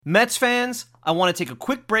Mets fans, I want to take a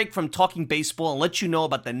quick break from talking baseball and let you know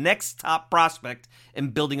about the next top prospect in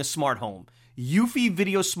building a smart home. Eufy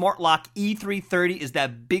Video Smart Lock E330 is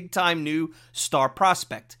that big-time new star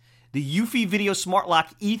prospect. The Eufy Video Smart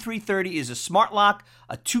Lock E330 is a smart lock,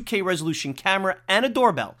 a 2K resolution camera, and a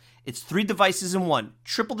doorbell. It's 3 devices in one,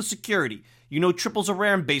 triple the security. You know triples are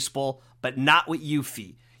rare in baseball, but not with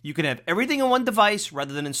Eufy. You can have everything in one device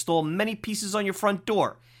rather than install many pieces on your front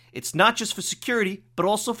door. It's not just for security, but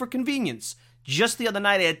also for convenience. Just the other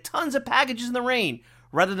night, I had tons of packages in the rain.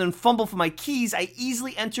 Rather than fumble for my keys, I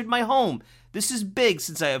easily entered my home. This is big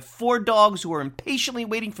since I have 4 dogs who are impatiently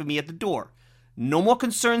waiting for me at the door. No more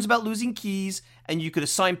concerns about losing keys, and you could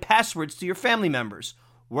assign passwords to your family members.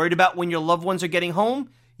 Worried about when your loved ones are getting home?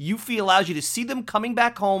 Eufy allows you to see them coming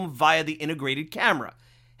back home via the integrated camera.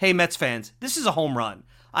 Hey Mets fans, this is a home run.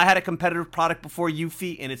 I had a competitive product before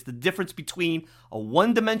Eufy, and it's the difference between a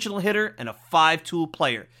one-dimensional hitter and a 5-tool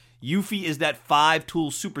player. Eufy is that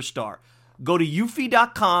 5-tool superstar. Go to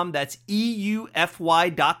eufy.com, that's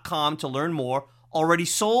EUFY.com to learn more. Already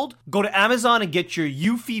sold? Go to Amazon and get your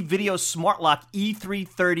Eufy Video Smart Lock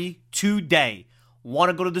E330 today.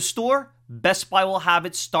 Want to go to the store? Best Buy will have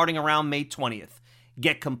it starting around May 20th.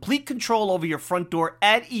 Get complete control over your front door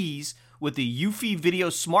at ease with the Eufy Video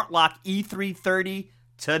Smart Lock E330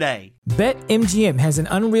 today. BetMGM has an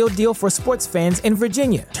unreal deal for sports fans in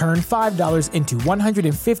Virginia. Turn $5 into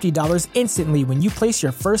 $150 instantly when you place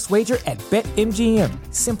your first wager at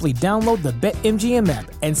BetMGM. Simply download the BetMGM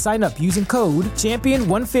app and sign up using code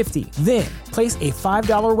Champion150. Then, place a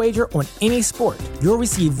 $5 wager on any sport. You'll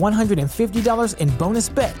receive $150 in bonus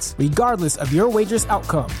bets, regardless of your wager's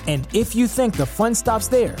outcome. And if you think the fun stops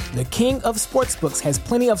there, the king of sportsbooks has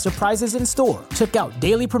plenty of surprises in store. Check out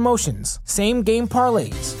daily promotions, same-game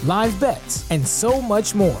parlays, live bets, and so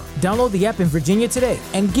much more. Download the app in Virginia today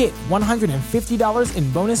and get $150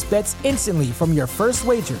 in bonus bets instantly from your first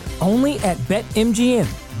wager. Only at BetMGM.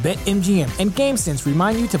 BetMGM and GameSense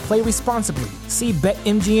remind you to play responsibly. See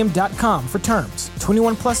BetMGM.com for terms.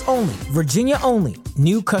 21 plus only. Virginia only.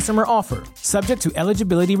 New customer offer. Subject to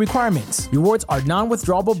eligibility requirements. Rewards are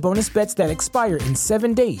non-withdrawable bonus bets that expire in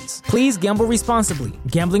 7 days. Please gamble responsibly.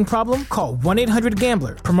 Gambling problem? Call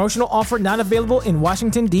 1-800-GAMBLER. Promotional offer not available in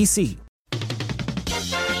Washington, D.C.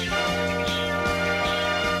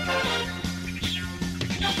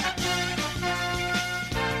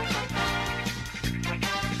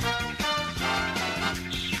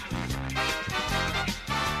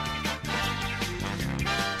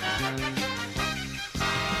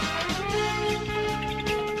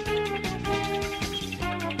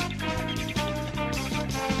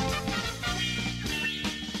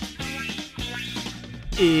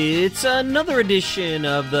 It's another edition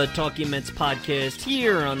of the Talking Mets podcast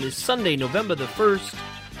here on this Sunday, November the 1st,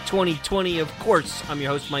 2020. Of course, I'm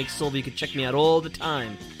your host, Mike Silva. You can check me out all the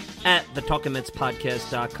time at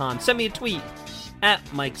thetalkingmetspodcast.com. Send me a tweet at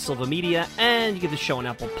Mike Silva Media, and you get the show on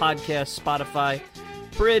Apple Podcasts, Spotify,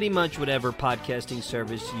 pretty much whatever podcasting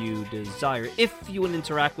service you desire. If you want to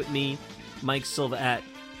interact with me, Mike Silva at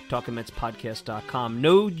talkingmetspodcast.com.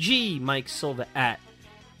 No G, Mike Silva at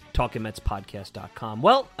talkingmetspodcast.com.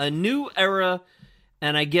 Well, a new era,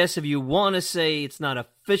 and I guess if you want to say it's not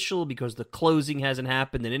official because the closing hasn't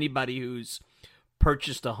happened, and anybody who's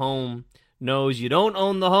purchased a home knows you don't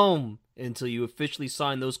own the home until you officially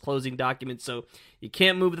sign those closing documents. So you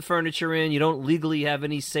can't move the furniture in, you don't legally have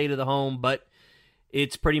any say to the home, but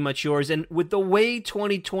it's pretty much yours. And with the way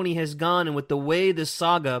 2020 has gone, and with the way the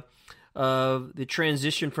saga of the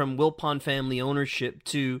transition from Wilpon family ownership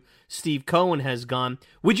to Steve Cohen has gone,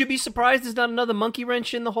 would you be surprised there's not another monkey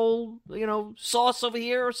wrench in the whole, sauce over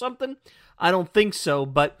here or something? I don't think so,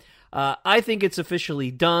 but I think it's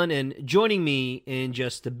officially done. And joining me in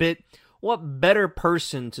just a bit, what better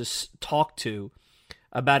person to talk to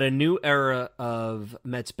about a new era of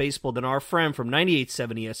Mets baseball than our friend from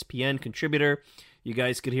 98.7 ESPN, contributor. You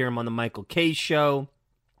guys could hear him on the Michael Kay Show,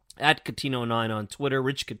 at Catino9 on Twitter,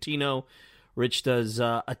 Rich Catino. Rich does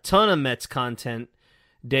a ton of Mets content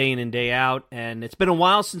day in and day out, and it's been a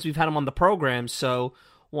while since we've had him on the program, so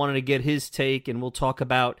wanted to get his take, and we'll talk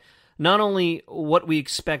about not only what we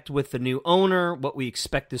expect with the new owner, what we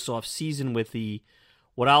expect this offseason with the,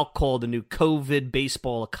 what I'll call the new COVID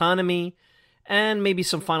baseball economy, and maybe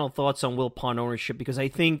some final thoughts on Wilpon ownership, because I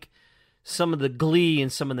think some of the glee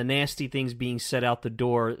and some of the nasty things being said out the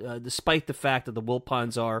door, despite the fact that the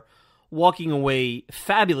Wilpons are walking away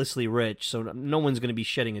fabulously rich, so no one's going to be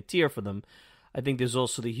shedding a tear for them. I think there's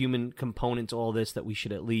also the human component to all this that we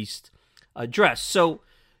should at least address. So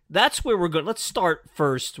that's where we're going. Let's start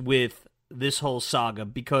first with this whole saga,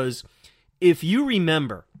 because if you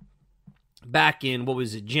remember, back in, what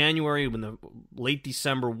was it, January, late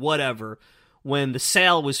December, whatever, when the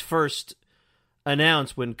sale was first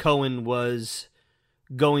announced, when Cohen was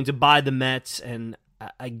going to buy the Mets, and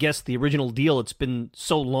I guess the original deal, it's been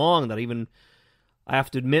so long that I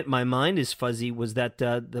have to admit my mind is fuzzy, was that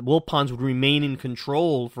the Wilpons would remain in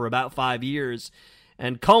control for about 5 years,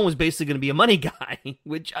 and Cohen was basically going to be a money guy,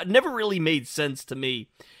 which never really made sense to me.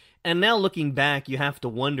 And now looking back, you have to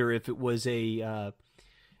wonder if it was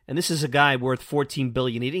and this is a guy worth $14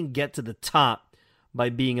 billion. He didn't get to the top by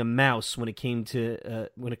being a mouse when it comes to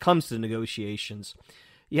the negotiations.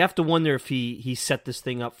 You have to wonder if he set this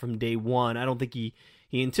thing up from day one. I don't think he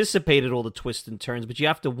anticipated all the twists and turns, but you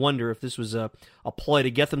have to wonder if this was a ploy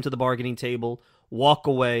to get them to the bargaining table, walk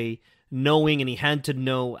away, knowing, and he had to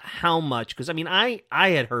know how much. Because, I mean, I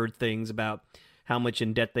had heard things about how much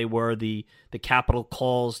in debt they were, the capital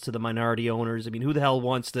calls to the minority owners. I mean, who the hell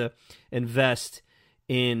wants to invest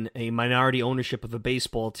in a minority ownership of a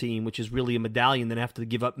baseball team, which is really a medallion, then have to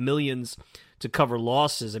give up millions to cover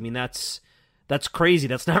losses? I mean, that's crazy.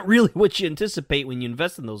 That's not really what you anticipate when you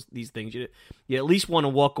invest in these things. You at least want to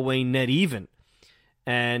walk away net even.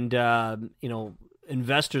 And,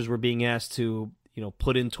 investors were being asked to,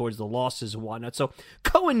 put in towards the losses and whatnot. So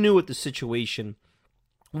Cohen knew what the situation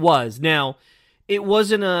was. Now, it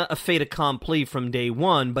wasn't a fait accompli from day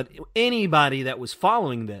one, but anybody that was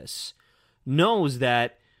following this knows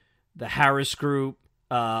that the Harris Group,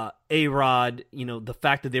 A-Rod, the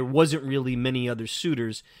fact that there wasn't really many other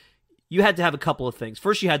suitors, you had to have a couple of things.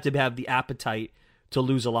 First, you had to have the appetite to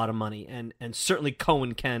lose a lot of money, and certainly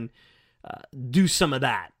Cohen can do some of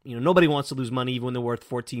that. Nobody wants to lose money even when they're worth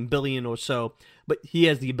 $14 billion or so, but he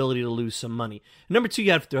has the ability to lose some money. Number two,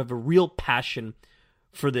 you have to have a real passion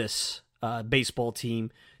for this baseball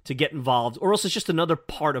team to get involved, or else it's just another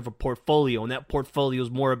part of a portfolio, and that portfolio is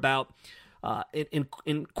more about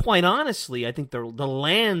and quite honestly, I think the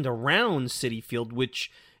land around Citi Field,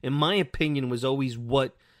 which in my opinion was always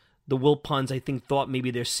what the Wilpons, I think, thought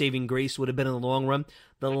maybe their saving grace would have been in the long run.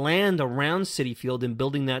 The land around Citi Field and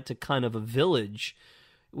building that to kind of a village,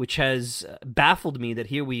 which has baffled me that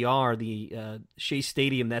here we are, the Shea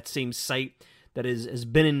Stadium, that same site that has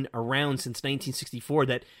been around since 1964,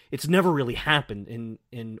 that it's never really happened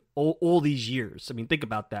in all these years. I mean, think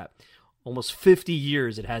about that. Almost 50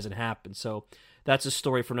 years it hasn't happened. So that's a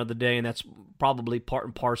story for another day, and that's probably part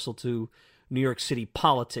and parcel to New York City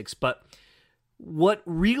politics. But what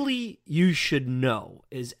really you should know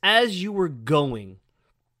is, as you were going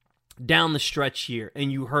down the stretch here,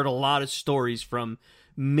 and you heard a lot of stories from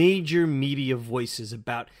major media voices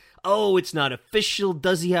about, oh, it's not official,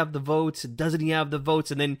 does he have the votes, doesn't he have the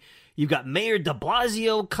votes, and then you've got Mayor de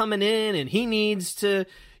Blasio coming in, and he needs to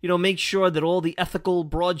make sure that all the ethical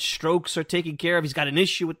broad strokes are taken care of. He's got an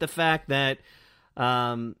issue with the fact that,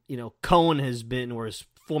 Cohen has been, or his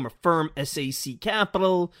former firm, SAC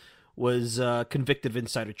Capital, was convicted of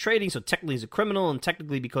insider trading, so technically he's a criminal, and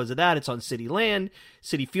technically because of that, it's on city land.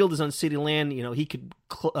 Citi Field is on city land. He could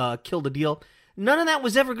kill the deal. None of that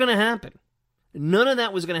was ever going to happen. None of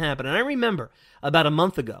that was going to happen. And I remember about a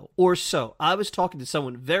month ago or so, I was talking to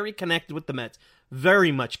someone very connected with the Mets,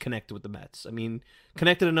 very much connected with the Mets. I mean,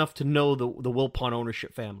 connected enough to know the Wilpon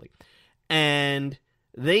ownership family. And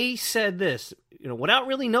they said this, without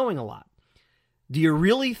really knowing a lot. Do you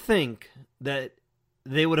really think that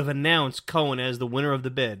they would have announced Cohen as the winner of the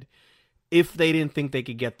bid if they didn't think they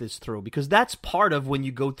could get this through? Because that's part of when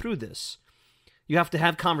you go through this. You have to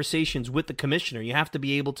have conversations with the commissioner. You have to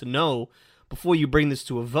be able to know before you bring this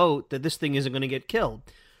to a vote that this thing isn't going to get killed.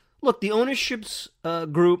 Look, the ownership's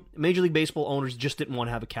group, Major League Baseball owners, just didn't want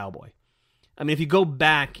to have a cowboy. I mean, if you go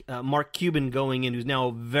back, Mark Cuban going in, who's now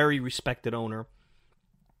a very respected owner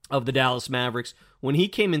of the Dallas Mavericks, when he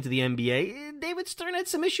came into the NBA, David Stern had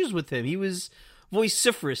some issues with him. He was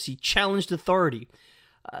vociferous. He challenged authority.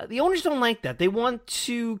 The owners don't like that. They want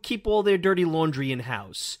to keep all their dirty laundry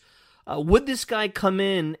in-house. Would this guy come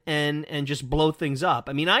in and just blow things up?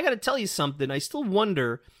 I mean, I got to tell you something. I still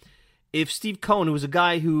wonder if Steve Cohen, who was a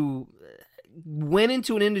guy who went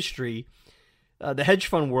into an industry, the hedge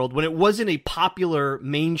fund world, when it wasn't a popular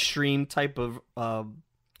mainstream type of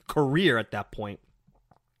career at that point,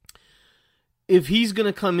 if he's going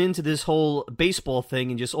to come into this whole baseball thing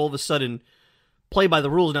and just all of a sudden play by the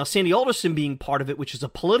rules. Now, Sandy Alderson being part of it, which is a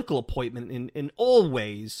political appointment in all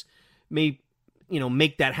ways, may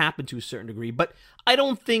make that happen to a certain degree. But I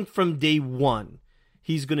don't think from day one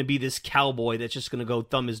he's going to be this cowboy that's just going to go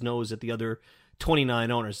thumb his nose at the other 29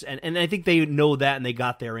 owners. And I think they know that, and they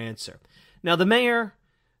got their answer. Now, the mayor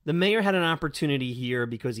had an opportunity here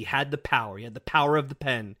because he had the power. He had the power of the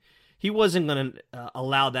pen. He wasn't going to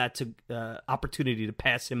allow that opportunity to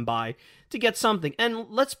pass him by to get something. And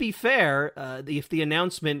let's be fair, if the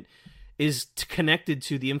announcement is connected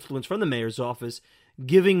to the influence from the mayor's office,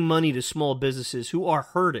 giving money to small businesses who are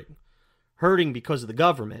hurting because of the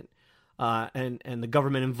government and the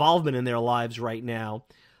government involvement in their lives right now.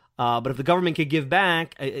 But if the government could give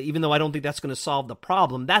back, even though I don't think that's going to solve the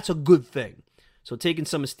problem, that's a good thing. So taking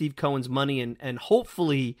some of Steve Cohen's money and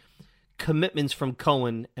hopefully commitments from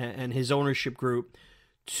Cohen and his ownership group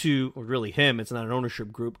to, or really him, it's not an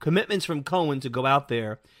ownership group, commitments from Cohen to go out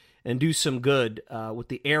there and do some good with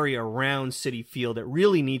the area around Citi Field that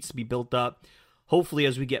really needs to be built up. Hopefully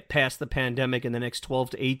as we get past the pandemic in the next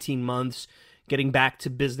 12 to 18 months, getting back to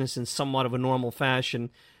business in somewhat of a normal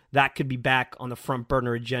fashion, that could be back on the front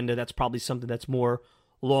burner agenda. That's probably something that's more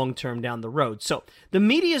long-term down the road. So the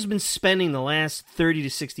media has been spending the last 30 to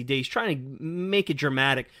 60 days trying to make it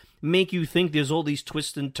dramatic, make you think there's all these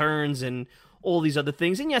twists and turns and all these other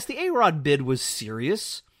things. And yes, the A-Rod bid was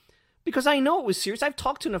serious because I know it was serious. I've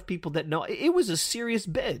talked to enough people that know it was a serious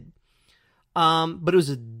bid. But it was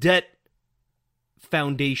a debt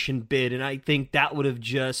foundation bid, and I think that would have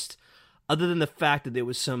just, other than the fact that there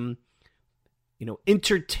was some,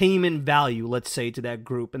 entertainment value, let's say, to that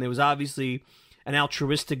group, and there was obviously an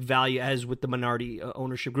altruistic value as with the minority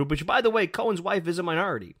ownership group, which, by the way, Cohen's wife is a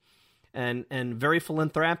minority and very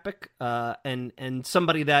philanthropic and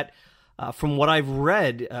somebody that, from what I've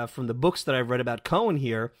read, from the books that I've read about Cohen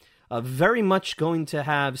here, very much going to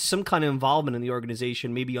have some kind of involvement in the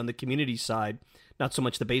organization, maybe on the community side, not so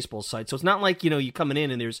much the baseball side. So it's not like, you coming in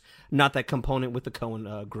and there's not that component with the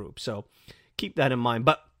Cohen group. So keep that in mind.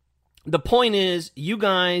 But the point is, you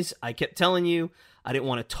guys, I kept telling you, I didn't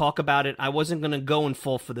want to talk about it. I wasn't going to go and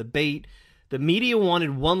fall for the bait. The media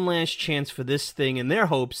wanted one last chance for this thing in their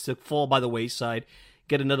hopes to fall by the wayside,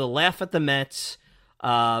 get another laugh at the Mets,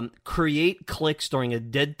 create clicks during a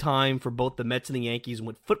dead time for both the Mets and the Yankees, and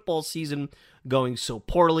with football season going so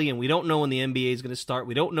poorly, and we don't know when the NBA is going to start,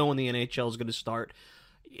 we don't know when the NHL is going to start.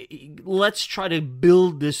 Let's try to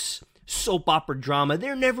build this soap opera drama.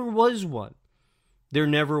 There never was one.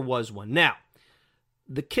 Now,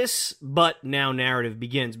 the kiss butt now narrative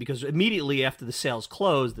begins because immediately after the sales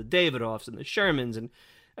close, the Davidoffs and the Shermans and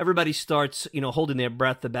everybody starts, holding their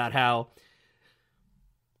breath about how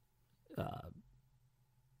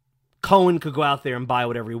Cohen could go out there and buy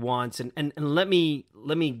whatever he wants. And let me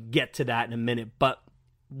get to that in a minute. But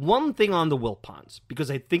one thing on the Wilpons,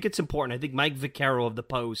 because I think it's important. I think Mike Vaccaro of the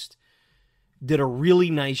Post did a really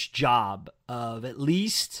nice job of at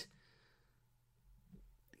least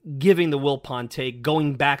giving the Wilpon take,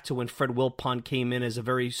 going back to when Fred Wilpon came in as a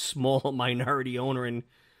very small minority owner, and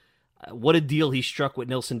what a deal he struck with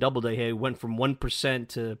Nelson Doubleday. He went from 1%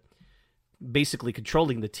 to basically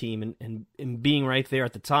controlling the team and being right there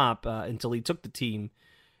at the top until he took the team.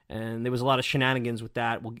 And there was a lot of shenanigans with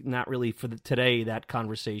that. Well, not really for today, that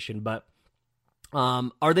conversation. But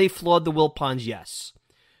are they flawed, the Wilpons? Yes.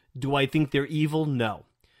 Do I think they're evil? No.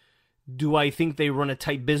 Do I think they run a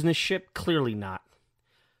tight business ship? Clearly not.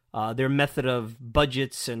 Their method of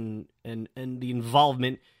budgets and the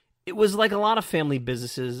involvement, it was like a lot of family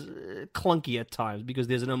businesses, clunky at times because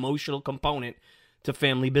there's an emotional component to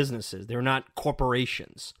family businesses. They're not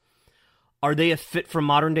corporations. Are they a fit for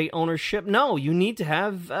modern-day ownership? No, you need to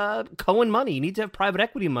have Cohen money. You need to have private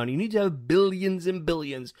equity money. You need to have billions and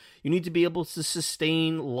billions. You need to be able to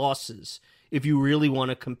sustain losses if you really want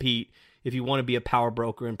to compete, if you want to be a power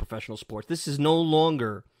broker in professional sports. This is no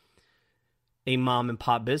longer a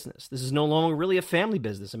mom-and-pop business. This is no longer really a family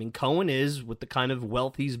business. I mean, Cohen is, with the kind of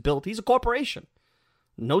wealth he's built, he's a corporation.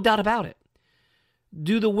 No doubt about it.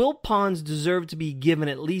 Do the Wilpons deserve to be given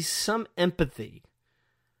at least some empathy?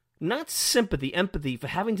 Not sympathy, empathy for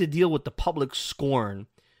having to deal with the public scorn.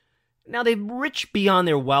 Now, they're rich beyond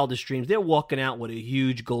their wildest dreams. They're walking out with a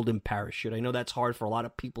huge golden parachute. I know that's hard for a lot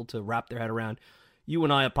of people to wrap their head around. You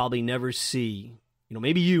and I will probably never see,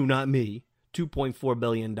 maybe you, not me, $2.4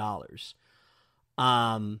 billion.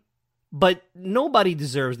 But nobody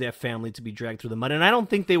deserves their family to be dragged through the mud. And I don't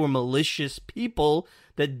think they were malicious people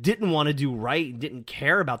that didn't want to do right, didn't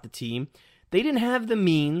care about the team. They didn't have the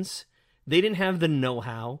means. They didn't have the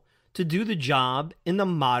know-how to do the job in the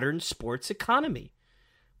modern sports economy.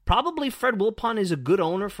 Probably Fred Wilpon is a good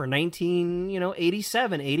owner for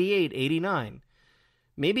 87, 88, 89.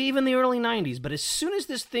 Maybe even the early 90s. But as soon as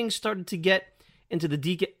this thing started to get into the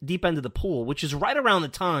deep end of the pool, which is right around the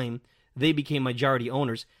time they became majority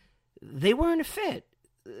owners, they weren't a fit.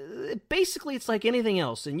 Basically, it's like anything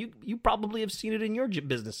else, and you probably have seen it in your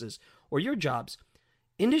businesses or your jobs.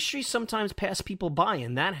 Industries sometimes pass people by,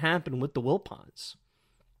 and that happened with the Wilpons.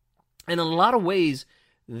 And in a lot of ways,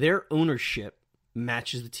 their ownership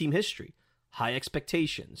matches the team history. High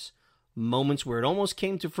expectations, moments where it almost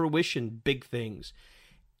came to fruition, big things.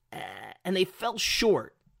 And they fell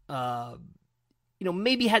short.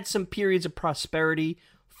 Maybe had some periods of prosperity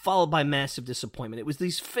followed by massive disappointment. It was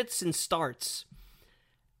these fits and starts.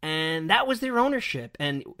 And that was their ownership.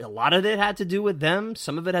 And a lot of it had to do with them.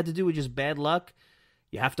 Some of it had to do with just bad luck.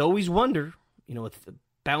 You have to always wonder, if the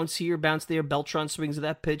bounce here, bounce there, Beltran swings at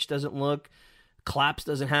that pitch, doesn't look, collapse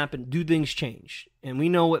doesn't happen, do things change? And we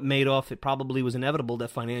know what Madoff, it probably was inevitable that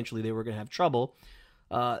financially they were going to have trouble.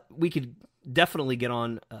 We could definitely get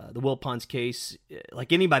on the Wilpons case,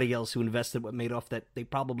 like anybody else who invested with Madoff, that they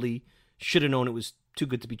probably should have known it was too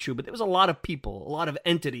good to be true. But there was a lot of people, a lot of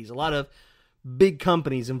entities, a lot of big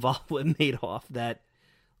companies involved with Madoff that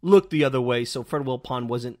looked the other way. So Fred Wilpon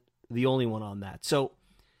wasn't the only one on that. So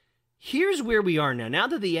here's where we are now. Now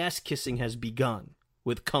that the ass-kissing has begun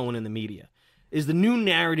with Cohen and the media, is the new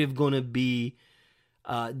narrative going to be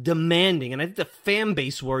demanding? And I think the fan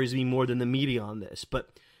base worries me more than the media on this.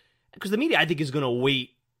 But because the media, I think, is going to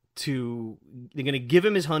wait they're going to give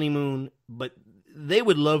him his honeymoon, but they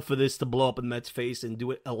would love for this to blow up in the Mets' face and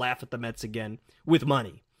do a laugh at the Mets again with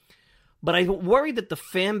money. But I worry that the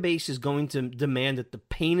fan base is going to demand that the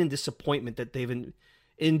pain and disappointment that they've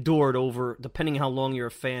endured over, depending how long you're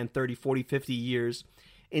a fan, 30, 40, 50 years,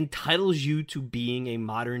 entitles you to being a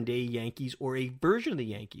modern-day Yankees or a version of the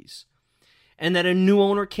Yankees. And that a new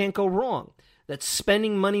owner can't go wrong. That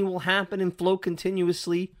spending money will happen and flow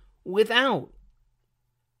continuously without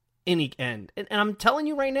any end. And I'm telling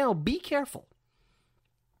you right now, be careful.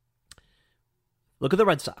 Look at the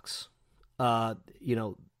Red Sox.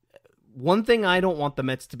 One thing I don't want the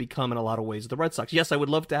Mets to become in a lot of ways, the Red Sox. Yes, I would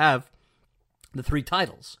love to have the 3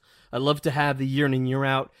 titles. I'd love to have the year in and year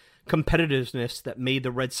out competitiveness that made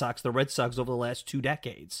the Red Sox over the last 2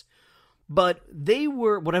 decades. But they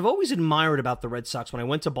were, what I've always admired about the Red Sox when I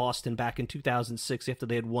went to Boston back in 2006 after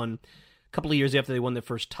they had won, a couple of years after they won their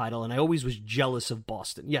first title, and I always was jealous of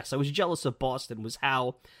Boston. Yes, I was jealous of Boston, was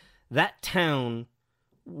how that town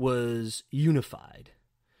was unified.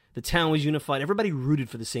 The town was unified. Everybody rooted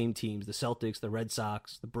for the same teams, the Celtics, the Red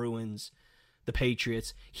Sox, the Bruins, the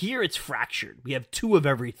Patriots. Here it's fractured. We have 2 of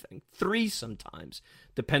everything, 3 sometimes,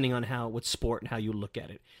 depending on what sport and how you look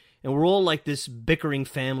at it. And we're all like this bickering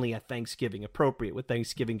family at Thanksgiving, appropriate with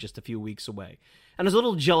Thanksgiving just a few weeks away. And I was a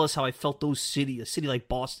little jealous how I felt a city like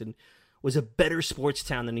Boston was a better sports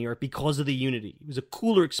town than New York because of the unity. It was a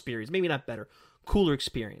cooler experience. Maybe not better, cooler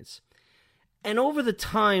experience. And over the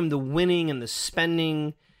time, the winning and the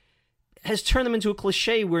spending has turned them into a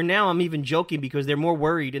cliche where now I'm even joking because they're more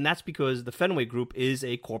worried, and that's because the Fenway Group is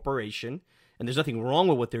a corporation, and there's nothing wrong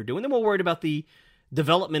with what they're doing. They're more worried about the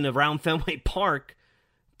development around Fenway Park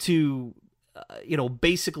to,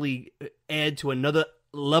 basically add to another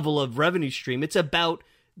level of revenue stream. It's about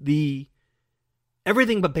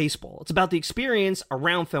everything but baseball. It's about the experience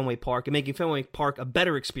around Fenway Park and making Fenway Park a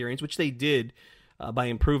better experience, which they did by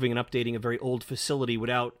improving and updating a very old facility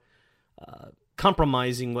without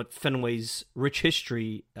compromising what Fenway's rich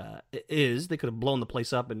history is. They could have blown the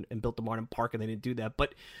place up and built the Martin Park, and they didn't do that.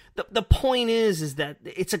 But the point is that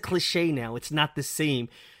it's a cliche now. It's not the same.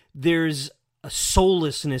 There's a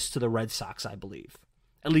soullessness to the Red Sox, I believe.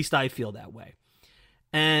 At least I feel that way.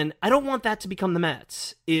 And I don't want that to become the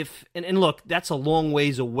Mets. And look, that's a long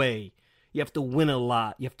ways away. You have to win a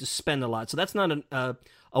lot. You have to spend a lot. So that's not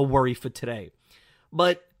a worry for today.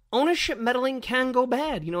 But ownership meddling can go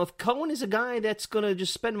bad. If Cohen is a guy that's going to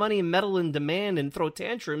just spend money and meddle and demand and throw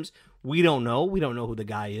tantrums, we don't know. We don't know who the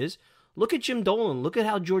guy is. Look at Jim Dolan. Look at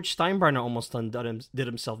how George Steinbrenner almost did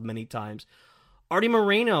himself many times. Artie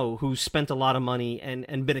Moreno, who spent a lot of money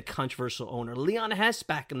and been a controversial owner. Leon Hess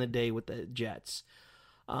back in the day with the Jets.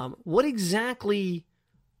 What exactly,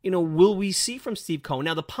 will we see from Steve Cohen?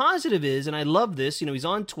 Now, the positive is, and I love this, he's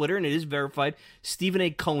on Twitter, and it is verified, Stephen A.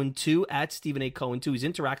 Cohen 2, at Stephen A. Cohen 2. He's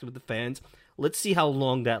interacting with the fans. Let's see how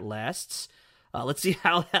long that lasts. Let's see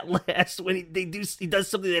how that lasts when he does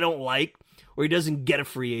something they don't like, or he doesn't get a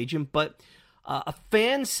free agent. But a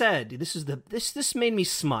fan said, this made me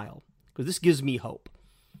smile, because this gives me hope.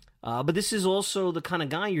 But this is also the kind of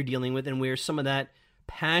guy you're dealing with, and where some of that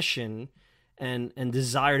passion and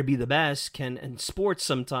desire to be the best and sports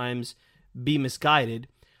sometimes be misguided.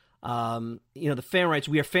 The fan writes,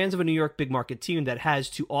 we are fans of a New York big market team that has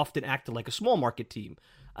too often acted like a small market team.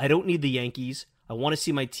 I don't need the Yankees. I want to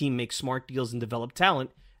see my team make smart deals and develop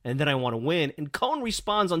talent, and then I want to win. And Cohen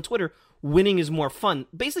responds on Twitter, winning is more fun.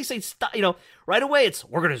 Basically saying, right away, it's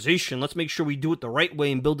organization. Let's make sure we do it the right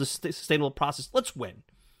way and build a sustainable process. Let's win.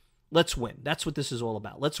 Let's win. That's what this is all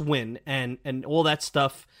about. Let's win. And all that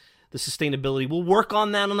stuff the sustainability. We'll work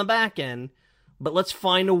on that on the back end, but let's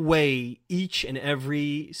find a way each and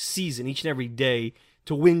every season, each and every day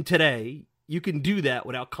to win today. You can do that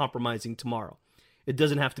without compromising tomorrow. It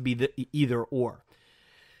doesn't have to be the either or.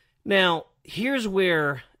 Now, here's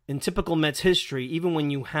where, in typical Mets history, even when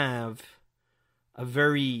you have a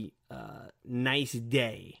very nice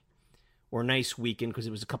day or nice weekend, because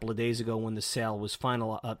it was a couple of days ago when the sale was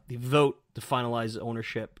the vote to finalize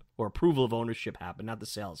ownership or approval of ownership happened, not the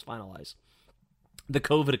sale is finalized. The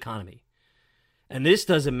COVID economy. And this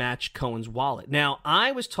doesn't match Cohen's wallet. Now,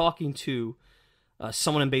 I was talking to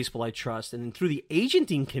someone in baseball I trust, and through the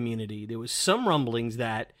agenting community, there was some rumblings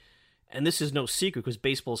that, and this is no secret because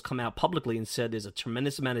baseball has come out publicly and said there's a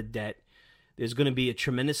tremendous amount of debt. There's going to be a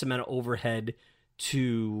tremendous amount of overhead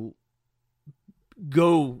to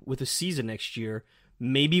go with a season next year,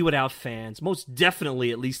 maybe without fans. Most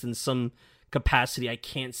definitely, at least in some capacity, I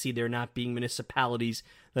can't see there not being municipalities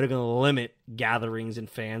that are going to limit gatherings and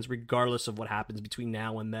fans, regardless of what happens between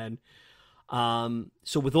now and then.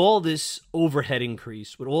 So with all this overhead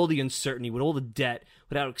increase, with all the uncertainty, with all the debt,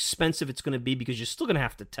 with how expensive it's going to be, because you're still going to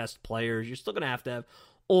have to test players, you're still going to have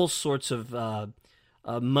all sorts of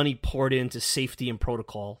money poured into safety and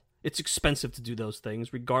protocol. It's expensive to do those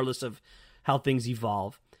things, regardless of how things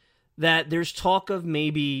evolve. That there's talk of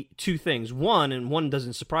maybe two things. One, and one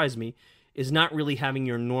doesn't surprise me, is not really having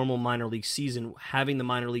your normal minor league season, having the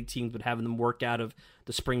minor league teams, but having them work out of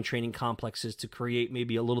the spring training complexes to create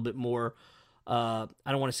maybe a little bit more, I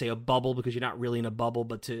don't want to say a bubble because you're not really in a bubble,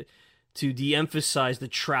 but to de-emphasize the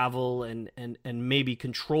travel and maybe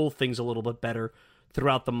control things a little bit better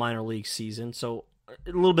throughout the minor league season. So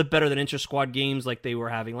a little bit better than inter-squad games like they were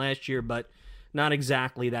having last year, but not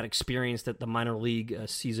exactly that experience that the minor league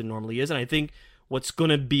season normally is. And I think what's going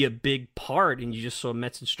to be a big part, and you just saw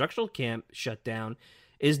Mets instructional camp shut down,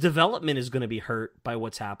 is development is going to be hurt by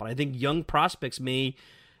what's happened. I think young prospects may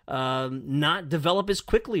not develop as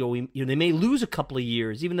quickly, or they may lose a couple of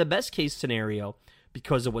years, even the best case scenario,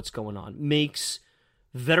 because of what's going on. Makes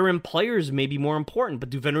veteran players maybe more important, but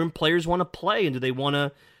do veteran players want to play, and do they want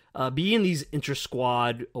to be in these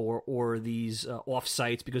inter-squad or these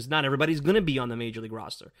off-sites, because not everybody's going to be on the Major League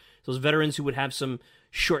roster. Those veterans who would have some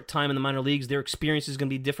short time in the minor leagues, their experience is going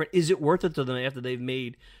to be different. Is it worth it to them after they've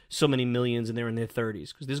made so many millions and they're in their 30s?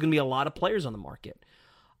 Because there's going to be a lot of players on the market.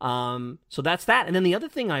 So that's that. And then the other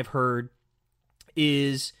thing I've heard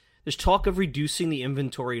is there's talk of reducing the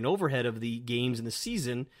inventory and overhead of the games in the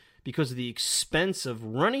season because of the expense of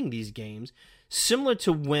running these games. Similar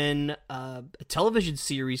to when a television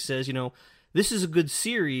series says, this is a good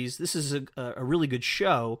series, this is a really good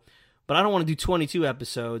show, but I don't want to do 22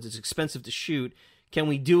 episodes, it's expensive to shoot. Can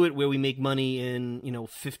we do it where we make money in,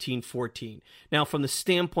 15, 14? Now, from the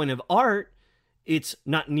standpoint of art, it's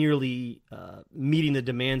not nearly meeting the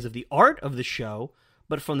demands of the art of the show,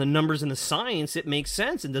 but from the numbers and the science, it makes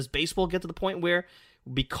sense. And does baseball get to the point where,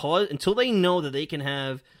 until they know that they can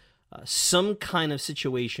have some kind of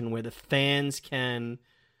situation where the fans can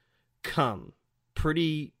come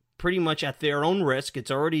pretty much at their own risk. It's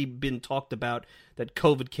already been talked about that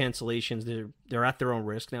COVID cancellations, they're at their own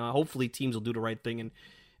risk. Now, hopefully teams will do the right thing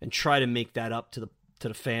and try to make that up to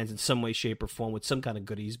the fans in some way, shape, or form with some kind of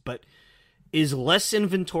goodies. But is less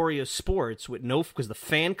inventory of sports because the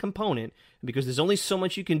fan component, because there's only so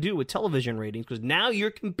much you can do with television ratings, because now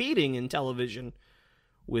you're competing in television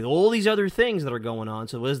with all these other things that are going on.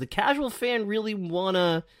 So does the casual fan really want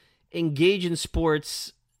to engage in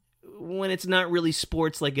sports when it's not really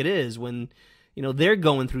sports like it is, when they're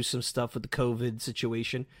going through some stuff with the COVID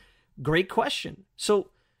situation? Great question.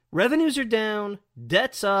 So revenues are down,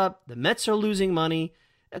 debt's up, the Mets are losing money.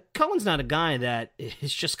 Cohen's not a guy that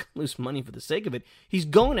is just going to lose money for the sake of it. He's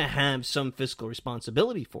going to have some fiscal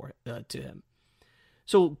responsibility for it to him.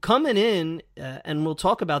 So coming in, and we'll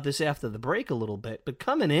talk about this after the break a little bit, but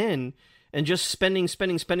coming in and just spending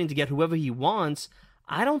to get whoever he wants,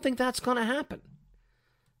 I don't think that's going to happen.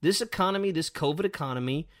 This economy, this COVID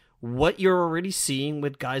economy, what you're already seeing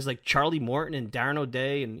with guys like Charlie Morton and Darren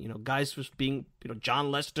O'Day and, guys just being, John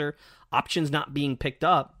Lester, options not being picked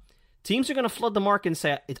up, teams are going to flood the market and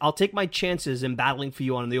say, I'll take my chances in battling for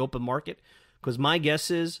you on the open market, because my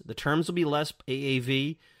guess is the terms will be less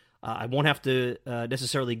AAV. I won't have to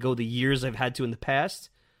necessarily go the years I've had to in the past,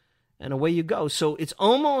 and away you go. So it's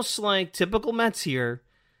almost like typical Mets here.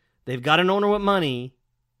 They've got an owner with money,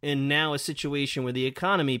 and now a situation where the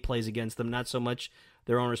economy plays against them, not so much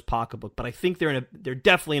their owner's pocketbook. But I think they're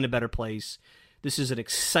definitely in a better place. This is an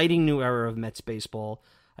exciting new era of Mets baseball.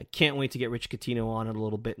 I can't wait to get Rich Catino on in a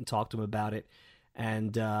little bit and talk to him about it,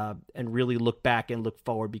 and really look back and look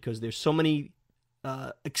forward, because there's so many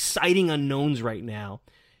exciting unknowns right now.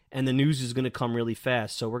 and the news is going to come really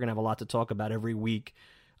fast. So we're going to have a lot to talk about every week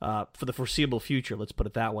for the foreseeable future, let's put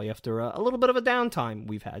it that way, after a little bit of a downtime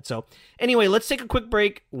we've had. So anyway, let's take a quick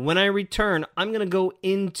break. When I return, I'm going to go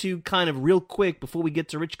into kind of real quick, before we get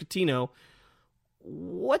to Rich Catino,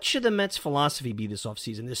 what should the Mets' philosophy be this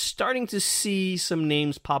offseason? They're starting to see some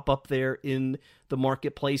names pop up there in the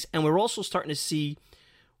marketplace, and we're also starting to see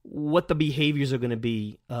what the behaviors are going to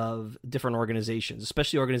be of different organizations,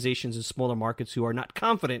 especially organizations in smaller markets who are not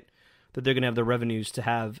confident that they're going to have the revenues to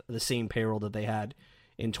have the same payroll that they had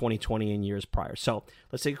in 2020 and years prior. So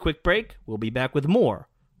let's take a quick break. We'll be back with more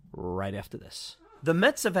right after this. The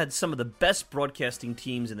Mets have had some of the best broadcasting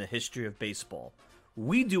teams in the history of baseball.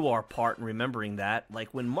 We do our part in remembering that,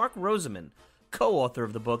 like when Mark Roseman, co-author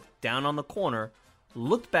of the book Down on the Corner,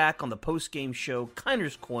 looked back on the post-game show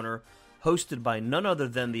Kiner's Corner, hosted by none other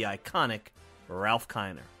than the iconic Ralph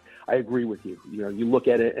Kiner. I agree with you. You know, you look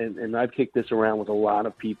at it, and I've kicked this around with a lot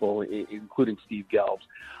of people, including Steve Gelbs.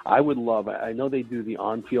 I know they do the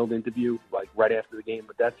on-field interview, like right after the game,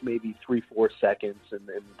 but that's maybe 3-4 seconds, and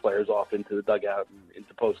the players off into the dugout and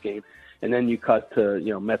into post-game. And then you cut to,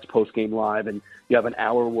 Mets post-game live, and you have an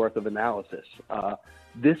hour worth of analysis.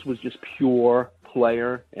 This was just pure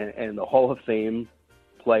player and the Hall of Fame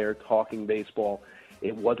player talking baseball.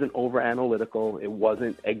 It wasn't over-analytical. It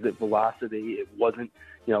wasn't exit velocity. It wasn't,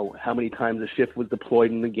 how many times a shift was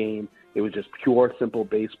deployed in the game. It was just pure, simple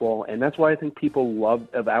baseball. And that's why I think people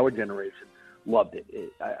of our generation loved it.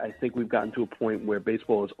 I think we've gotten to a point where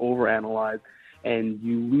baseball is over-analyzed, and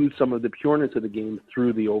you lose some of the pureness of the game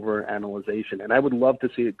through the over-analyzation. And I would love to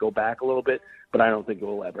see it go back a little bit, but I don't think it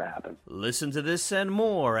will ever happen. Listen to this and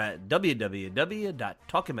more at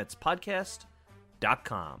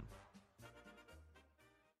www.talkingmetspodcast.com.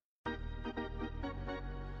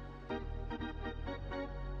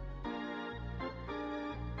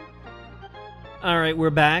 All right, we're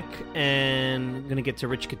back, and I'm going to get to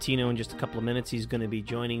Rich Catino in just a couple of minutes. He's going to be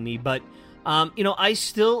joining me, but, I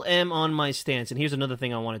still am on my stance, and here's another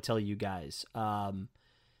thing I want to tell you guys. Don't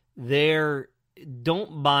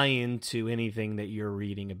buy into anything that you're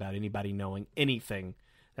reading about anybody knowing anything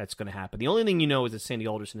that's going to happen. The only thing you know is that Sandy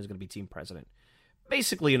Alderson is going to be team president,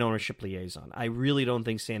 basically an ownership liaison. I really don't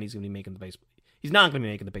think Sandy's going to be making the baseball. He's not going to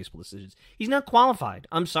be making the baseball decisions. He's not qualified.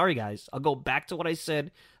 I'm sorry, guys. I'll go back to what I said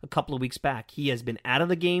a couple of weeks back. He has been out of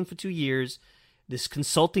the game for 2 years. This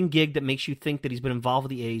consulting gig that makes you think that he's been involved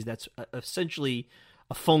with the A's, that's essentially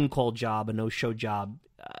a phone call job, a no-show job.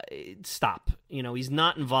 Stop. He's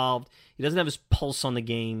not involved. He doesn't have his pulse on the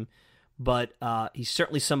game, but he's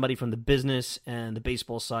certainly somebody from the business and the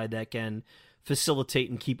baseball side that can facilitate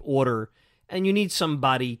and keep order. And you need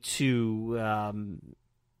somebody to...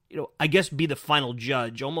 I guess be the final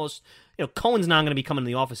judge. Almost, Cohen's not going to be coming to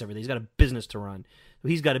the office every day. He's got a business to run.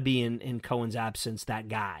 He's got to be in Cohen's absence, that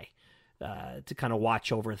guy, to kind of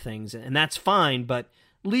watch over things. And that's fine, but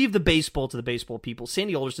leave the baseball to the baseball people.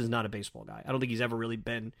 Sandy Alderson's not a baseball guy. I don't think he's ever really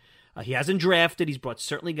been. He hasn't drafted. He's brought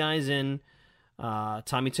certainly guys in,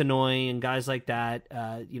 Tommy Tanoy and guys like that,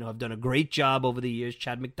 have done a great job over the years.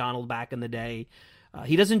 Chad McDonald back in the day.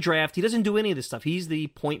 He doesn't draft. He doesn't do any of this stuff. He's the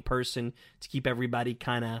point person to keep everybody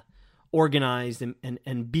kind of organized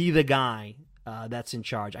and be the guy that's in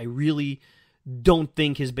charge. I really don't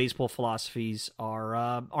think his baseball philosophies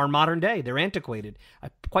are modern day. They're antiquated.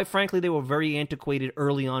 Quite frankly, they were very antiquated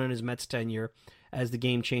early on in his Mets tenure as the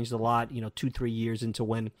game changed a lot, 2-3 years into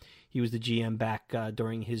when he was the GM back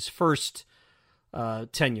during his first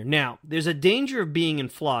tenure. Now, there's a danger of being in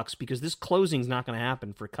flux because this closing is not going to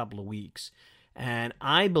happen for a couple of weeks. And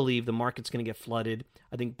I believe the market's going to get flooded.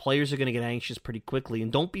 I think players are going to get anxious pretty quickly. And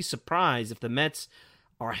don't be surprised if the Mets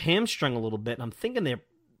are hamstrung a little bit. And I'm thinking they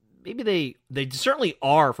certainly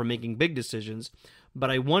are for making big decisions. But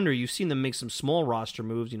I wonder, you've seen them make some small roster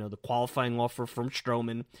moves. The qualifying offer from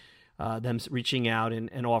Stroman, them reaching out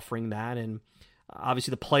and offering that. And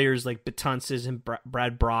obviously the players like Betances and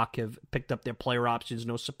Brad Brock have picked up their player options.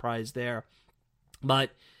 No surprise there.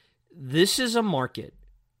 But this is a market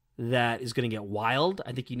that is going to get wild.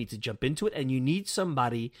 I think you need to jump into it, and you need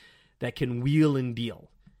somebody that can wheel and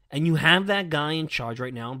deal. And you have that guy in charge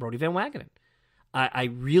right now, Brodie Van Wagenen. I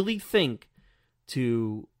really think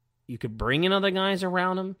you could bring in other guys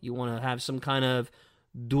around him. You want to have some kind of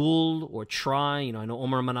duel or try. I know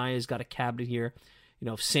Omar Manaya's got a cabinet here.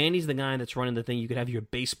 If Sandy's the guy that's running the thing, you could have your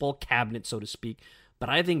baseball cabinet, so to speak. But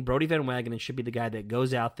I think Brodie Van Wagenen should be the guy that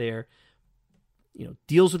goes out there,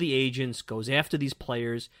 deals with the agents, goes after these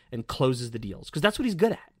players, and closes the deals. Because that's what he's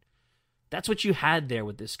good at. That's what you had there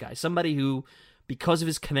with this guy. Somebody who, because of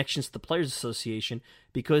his connections to the Players Association,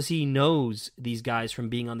 because he knows these guys from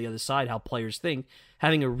being on the other side, how players think,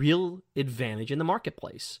 having a real advantage in the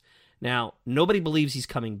marketplace. Now, nobody believes he's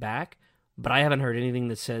coming back, but I haven't heard anything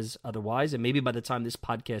that says otherwise, and maybe by the time this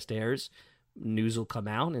podcast airs, news will come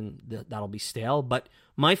out, and that'll be stale. But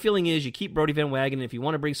my feeling is you keep Brodie Van Wagenen. If you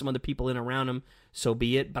want to bring some other people in around him, so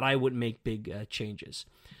be it, but I wouldn't make big changes.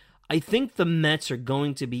 I think the Mets are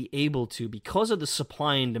going to be able to, because of the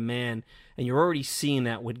supply and demand, and you're already seeing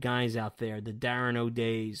that with guys out there, the Darren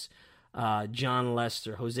O'Days, John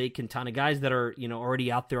Lester, Jose Quintana, guys that are already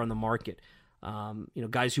out there on the market.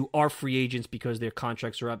 Guys who are free agents because their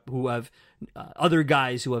contracts are up, who have other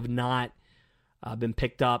guys who have not been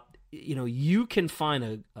picked up. You can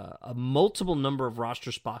find a multiple number of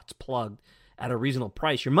roster spots plugged at a reasonable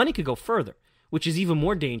price. Your money could go further, which is even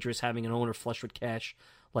more dangerous having an owner flush with cash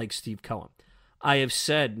like Steve Cohen. I have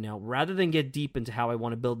said, now, rather than get deep into how I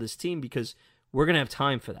want to build this team, because we're going to have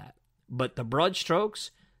time for that, but the broad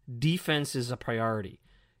strokes, defense is a priority.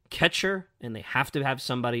 Catcher, and they have to have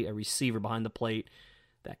somebody, a receiver behind the plate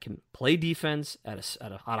that can play defense at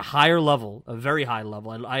a higher level, a very high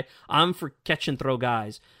level. I'm for catch and throw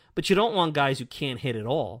guys, but you don't want guys who can't hit at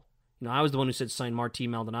all. I was the one who said sign Martin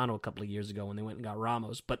Maldonado a couple of years ago when they went and got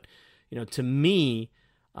Ramos. But, to me,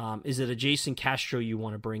 is it a Jason Castro you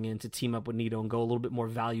want to bring in to team up with Nido and go a little bit more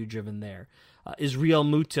value-driven there? Is Real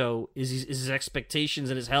Muto, is his expectations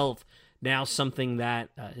and his health now something that,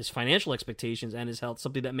 his financial expectations and his health,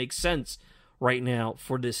 something that makes sense right now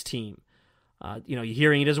for this team? You're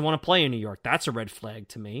hearing he doesn't want to play in New York. That's a red flag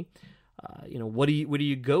to me. Where do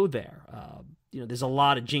you go there? There's a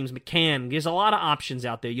lot of James McCann. There's a lot of options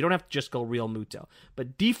out there. You don't have to just go Real Muto.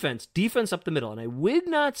 But defense up the middle. And I would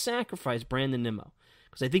not sacrifice Brandon Nimmo,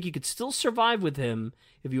 because I think you could still survive with him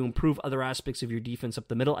if you improve other aspects of your defense up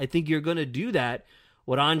the middle. I think you're going to do that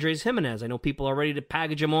with Andres Gimenez. I know people are ready to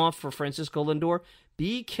package him off for Francisco Lindor.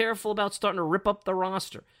 Be careful about starting to rip up the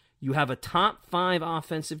roster. You have a top 5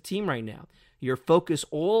 offensive team right now. Your focus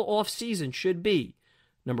all offseason should be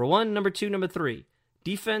number 1, number 2, number 3.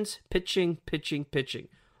 Defense, pitching.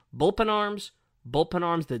 Bullpen arms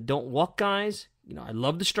that don't walk guys. I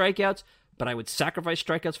love the strikeouts, but I would sacrifice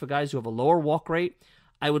strikeouts for guys who have a lower walk rate.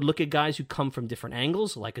 I would look at guys who come from different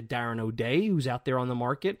angles, like a Darren O'Day, who's out there on the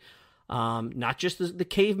market. Not just the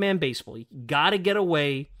caveman baseball. You got to get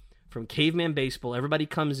away from caveman baseball. Everybody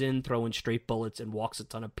comes in throwing straight bullets and walks a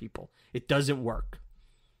ton of people. It doesn't work.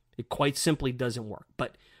 It quite simply doesn't work.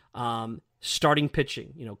 But starting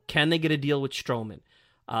pitching, can they get a deal with Stroman?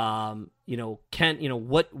 What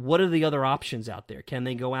are the other options out there? Can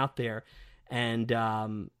they go out there and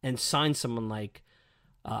sign someone like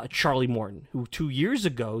Charlie Morton, who 3 years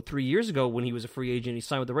ago, when he was a free agent, he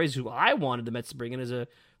signed with the Rays, who I wanted the Mets to bring in as a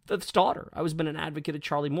starter. I was been an advocate of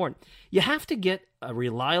Charlie Morton. You have to get a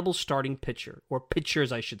reliable starting pitcher, or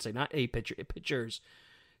pitchers, I should say, not a pitcher, pitchers.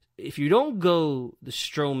 If you don't go the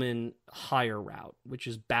Stroman higher route, which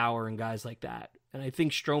is Bauer and guys like that, and I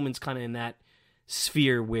think Stroman's kind of in that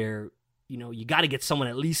sphere where, you got to get someone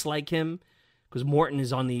at least like him, because Morton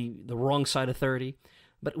is on the wrong side of 30.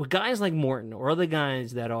 But with guys like Morton or other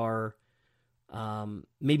guys that are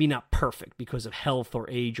maybe not perfect because of health or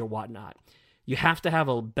age or whatnot, you have to have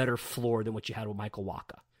a better floor than what you had with Michael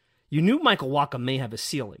Wacha. You knew Michael Wacha may have a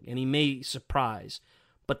ceiling, and he may surprise,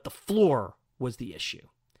 but the floor was the issue.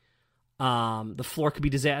 The floor could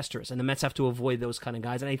be disastrous, and the Mets have to avoid those kind of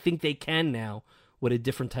guys, and I think they can now with a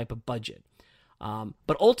different type of budget.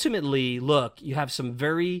 But ultimately, look, you have some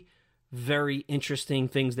very, very interesting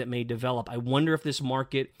things that may develop. I wonder if this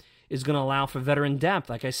market is going to allow for veteran depth.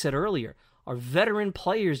 Like I said earlier, are veteran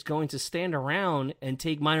players going to stand around and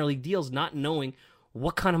take minor league deals not knowing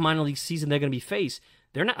what kind of minor league season they're going to be faced?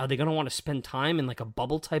 Are they going to want to spend time in like a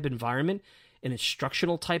bubble type environment, an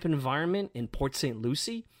instructional type environment in Port St.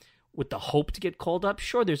 Lucie with the hope to get called up?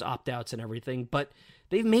 Sure, there's opt-outs and everything, but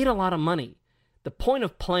they've made a lot of money. The point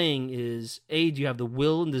of playing is, do you have the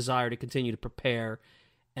will and desire to continue to prepare,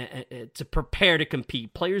 to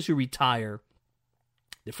compete? Players who retire,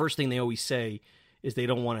 the first thing they always say is they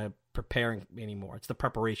don't want to prepare anymore. It's the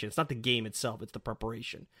preparation. It's not the game itself. It's the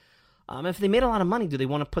preparation. If they made a lot of money, do they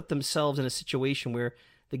want to put themselves in a situation where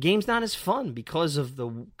the game's not as fun because of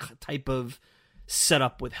the type of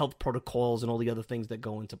setup with health protocols and all the other things that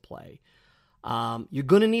go into play? You're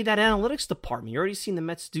going to need that analytics department. You're already seeing the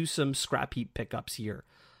Mets do some scrap heap pickups here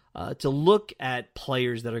to look at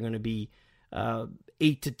players that are going to be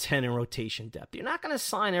 8 to 10 in rotation depth. You're not going to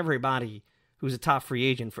sign everybody who's a top free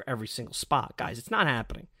agent for every single spot. Guys, it's not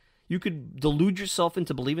happening. You could delude yourself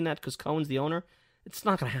into believing that because Cohen's the owner. It's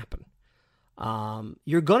not going to happen.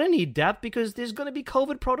 You're going to need depth because there's going to be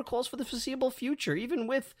COVID protocols for the foreseeable future, even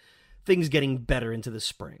with things getting better into the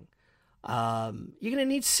spring. You're going to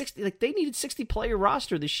need 60, like they needed 60-player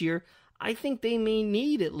roster this year. I think they may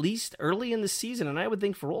need at least early in the season, and I would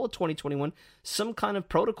think for all of 2021, some kind of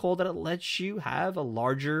protocol that lets you have a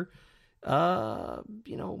larger,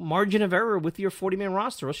 margin of error with your 40-man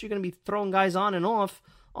roster. Or else you're going to be throwing guys on and off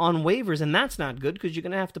on waivers, and that's not good because you're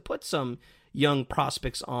going to have to put some young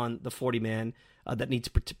prospects on the 40-man that need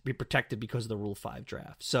to be protected because of the Rule 5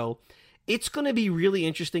 draft. So it's going to be really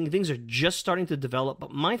interesting. Things are just starting to develop,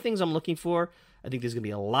 but my things I'm looking for, I think there's going to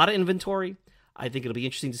be a lot of inventory. I think it'll be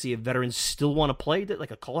interesting to see if veterans still want to play, like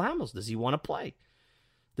a Cole Hamels. Does he want to play?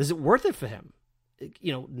 Is it worth it for him?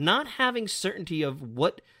 Not having certainty of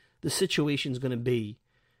what the situation is going to be,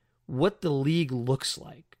 what the league looks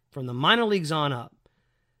like from the minor leagues on up,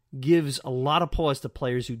 gives a lot of pause to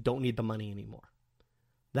players who don't need the money anymore.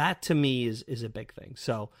 That, to me, is a big thing.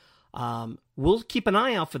 So we'll keep an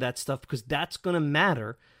eye out for that stuff because that's going to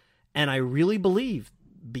matter. And I really believe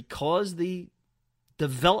because the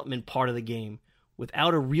development part of the game,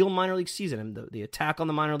 without a real minor league season, and the attack on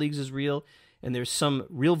the minor leagues is real, and there's some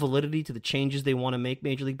real validity to the changes they want to make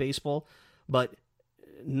Major League Baseball, but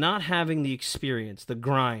not having the experience, the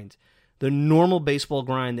grind, the normal baseball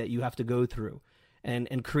grind that you have to go through,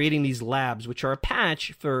 and creating these labs, which are a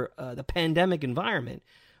patch for the pandemic environment,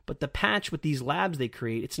 but the patch with these labs they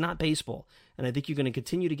create, it's not baseball. And I think you're going to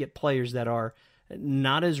continue to get players that are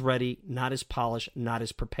not as ready, not as polished, not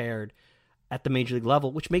as prepared at the major league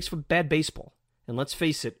level, which makes for bad baseball. And let's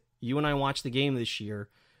face it, you and I watched the game this year.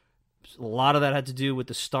 A lot of that had to do with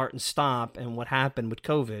the start and stop and what happened with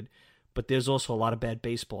COVID, but there's also a lot of bad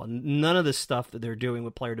baseball. And none of the stuff that they're doing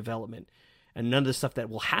with player development and none of the stuff that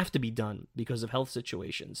will have to be done because of health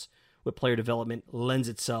situations with player development lends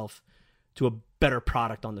itself to a better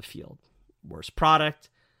product on the field. Worse product,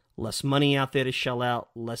 less money out there to shell out,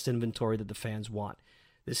 less inventory that the fans want.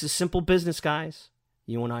 This is simple business, guys.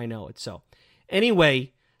 You and I know it. So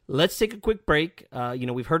anyway, let's take a quick break.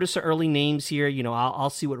 We've heard of some early names here. I'll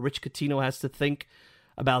see what Rich Catino has to think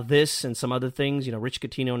about this and some other things. Rich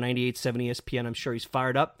Catino, 98.7 ESPN. I'm sure he's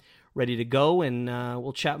fired up, ready to go, and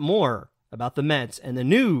we'll chat more about the Mets and the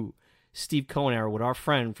new Steve Cohen era with our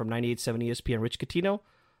friend from 98.7 ESPN, Rich Catino,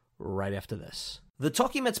 right after this. The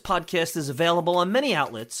Talking Mets podcast is available on many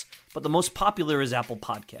outlets, but the most popular is Apple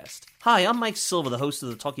Podcast. Hi, I'm Mike Silva, the host of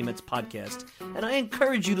the Talking Mets podcast, and I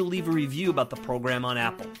encourage you to leave a review about the program on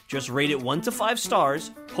Apple. Just rate it 1 to 5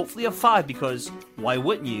 stars, hopefully a 5 because why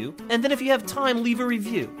wouldn't you? And then if you have time, leave a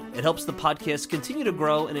review. It helps the podcast continue to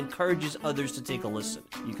grow and encourages others to take a listen.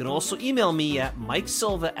 You can also email me at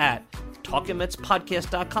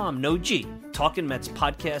MikeSilva@TalkingMetsPodcast.com, no G,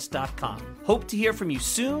 TalkingMetsPodcast.com. Hope to hear from you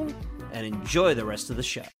soon, and enjoy the rest of the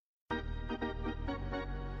show.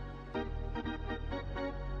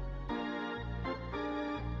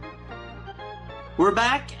 We're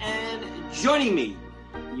back, and joining me,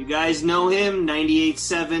 you guys know him,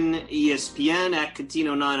 98.7 ESPN, at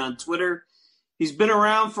Catino9 on Twitter. He's been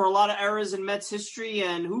around for a lot of eras in Mets history,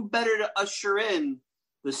 and who better to usher in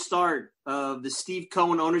the start of the Steve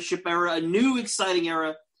Cohen ownership era, a new exciting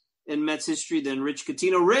era in Mets history than Rich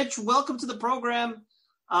Catino. Rich, welcome to the program.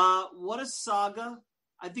 What a saga.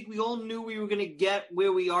 I think we all knew we were going to get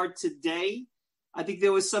where we are today. I think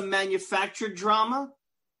there was some manufactured drama.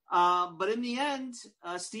 But in the end,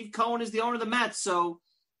 Steve Cohen is the owner of the Mets. So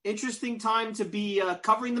interesting time to be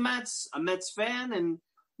covering the Mets, a Mets fan. And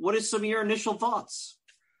what is some of your initial thoughts?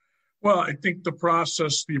 Well, I think the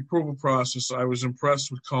approval process, I was impressed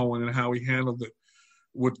with Cohen and how he handled it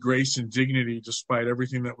with grace and dignity despite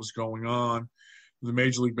everything that was going on. The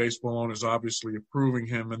Major League Baseball owners obviously approving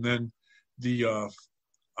him, and then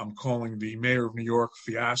I'm calling the Mayor of New York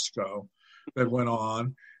fiasco that went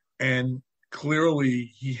on. And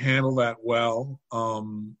clearly he handled that well.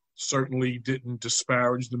 Certainly didn't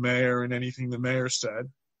disparage the mayor in anything the mayor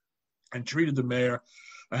said, and treated the mayor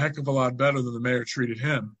a heck of a lot better than the mayor treated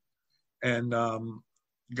him. And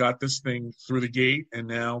got this thing through the gate, and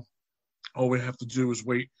now all we have to do is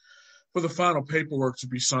wait for the final paperwork to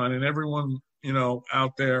be signed. And everyone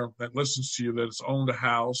out there that listens to you that has owned a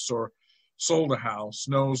house or sold a house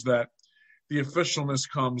knows that the officialness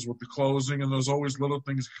comes with the closing, and there's always little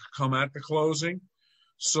things that come at the closing.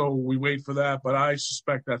 So we wait for that, but I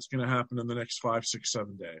suspect that's going to happen in the next 5, 6,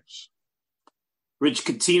 7 days. Rich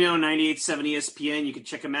Catino, 98.7 ESPN. You can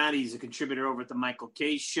check him out. He's a contributor over at the Michael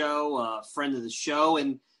Kay Show, a friend of the show.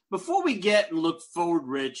 And before we get and look forward,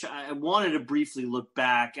 Rich, I wanted to briefly look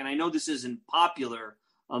back, and I know this isn't popular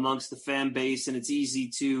amongst the fan base, and it's easy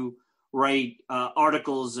to write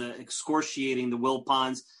articles excoriating the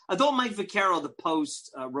Wilpons. I thought Mike Vaccaro of the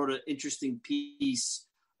Post wrote an interesting piece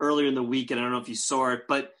earlier in the week, and I don't know if you saw it,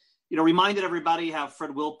 but reminded everybody how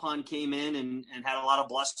Fred Wilpon came in and had a lot of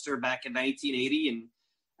bluster back in 1980. And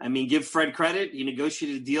I mean, give Fred credit. He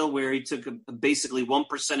negotiated a deal where he took a basically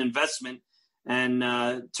 1% investment and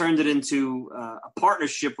turned it into a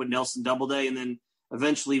partnership with Nelson Doubleday, and then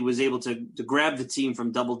eventually was able to grab the team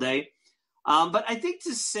from Doubleday. But I think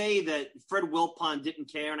to say that Fred Wilpon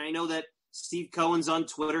didn't care, and I know that Steve Cohen's on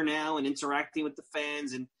Twitter now and interacting with the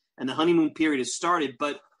fans, and the honeymoon period has started.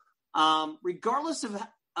 But regardless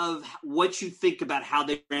of what you think about how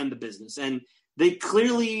they ran the business, and they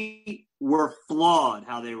clearly were flawed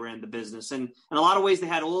how they ran the business. And in a lot of ways, they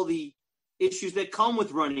had all the issues that come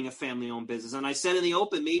with running a family-owned business. And I said in the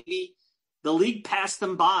open, maybe the league passed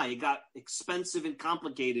them by. It got expensive and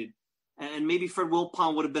complicated. And maybe Fred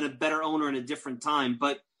Wilpon would have been a better owner in a different time.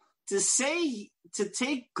 But to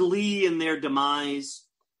take glee in their demise,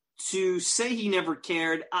 to say he never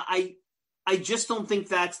cared, I just don't think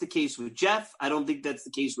that's the case with Jeff. I don't think that's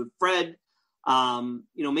the case with Fred.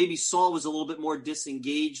 Maybe Saul was a little bit more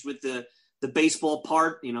disengaged with the baseball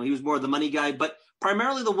part. He was more of the money guy. But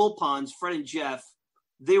primarily the Wilpons, Fred and Jeff,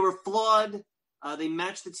 they were flawed. They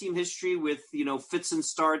matched the team history with, fits and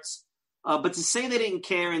starts. But to say they didn't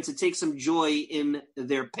care and to take some joy in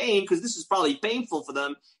their pain, because this is probably painful for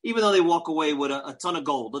them, even though they walk away with a ton of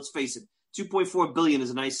gold. Let's face it, $2.4 billion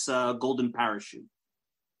is a nice golden parachute.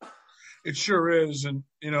 It sure is. And,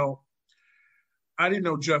 I didn't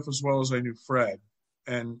know Jeff as well as I knew Fred.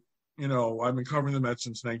 And, I've been covering the Mets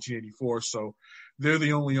since 1984. So they're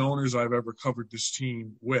the only owners I've ever covered this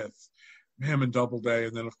team with, him and Doubleday.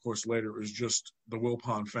 And then, of course, later it was just the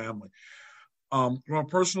Wilpon family. From a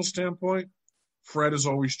personal standpoint, Fred has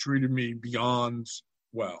always treated me beyond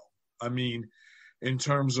well. I mean, in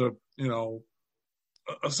terms of,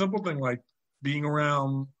 a simple thing like being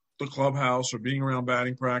around the clubhouse or being around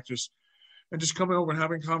batting practice and just coming over and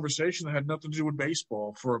having a conversation that had nothing to do with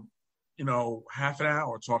baseball for, half an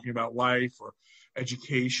hour, talking about life or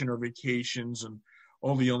education or vacations and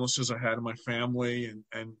all the illnesses I had in my family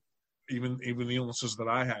and even the illnesses that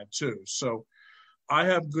I had too. So I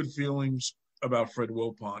have good feelings about Fred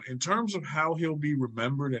Wilpon. In terms of how he'll be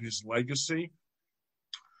remembered and his legacy,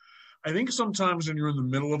 I think sometimes when you're in the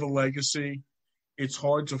middle of a legacy, it's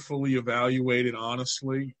hard to fully evaluate it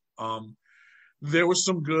honestly. There was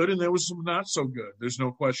some good and there was some not so good. There's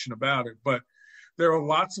no question about it. But there are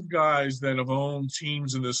lots of guys that have owned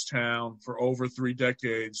teams in this town for over 3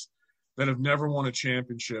 decades that have never won a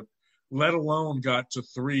championship, let alone got to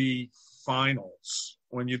 3 finals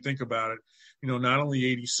when you think about it. Not only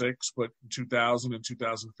 86, but 2000 and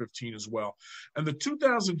 2015 as well. And the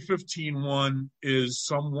 2015 one is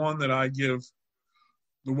someone that I give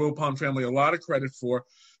the Wilpon family a lot of credit for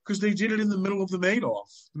because they did it in the middle of the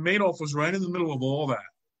Madoff. The Madoff was right in the middle of all that.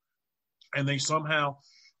 And they somehow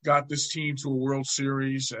got this team to a World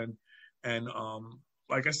Series. And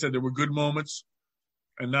like I said, there were good moments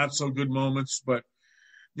and not so good moments. But,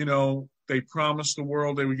 they promised the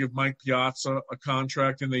world they would give Mike Piazza a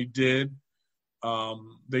contract, and they did.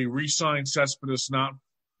 They re-signed Cespedes not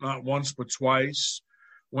once but twice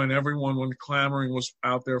when clamoring was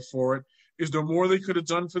out there for it. Is there more they could have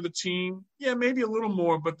done for the team? Yeah, maybe a little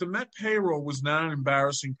more, but the Met payroll was not an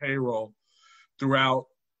embarrassing payroll throughout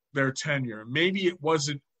their tenure. Maybe it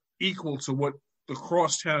wasn't equal to what the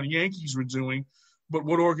crosstown Yankees were doing, but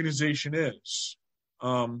what organization is.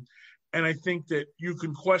 And I think that you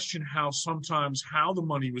can question how the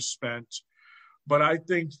money was spent. But I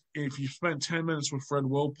think if you spent 10 minutes with Fred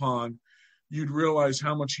Wilpon, you'd realize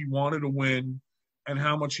how much he wanted to win and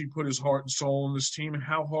how much he put his heart and soul in this team and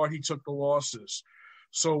how hard he took the losses.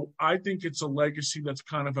 So I think it's a legacy that's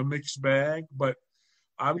kind of a mixed bag, but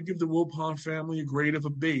I would give the Wilpon family a grade of a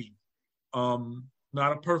B.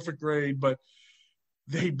 Not a perfect grade, but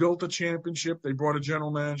they built a championship. They brought a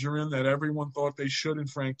general manager in that everyone thought they should in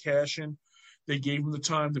Frank Cashin. They gave him the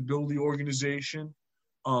time to build the organization.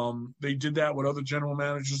 They did that with other general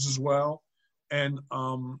managers as well. And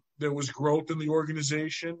there was growth in the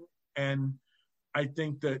organization. And I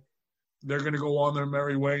think that they're going to go on their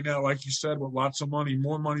merry way now, like you said, with lots of money,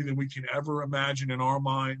 more money than we can ever imagine in our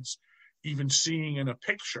minds, even seeing in a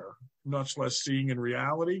picture, much less seeing in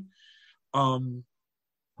reality.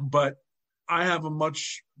 But I have a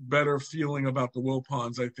much better feeling about the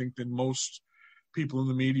Wilpons, I think, than most people in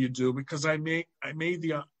the media do, because I made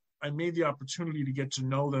the opportunity to get to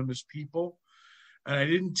know them as people, and I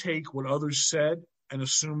didn't take what others said and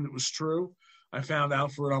assume it was true. I found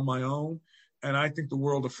out for it on my own, and I think the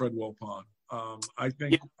world of Fred Wilpon. I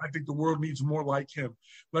think the world needs more like him.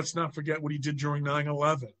 Let's not forget what he did during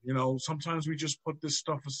 9/11. You know, sometimes we just put this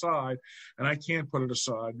stuff aside, and I can't put it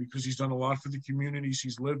aside because he's done a lot for the communities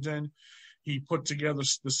he's lived in. He put together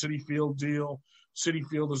the Citi Field deal. Citi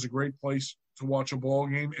Field is a great place to watch a ball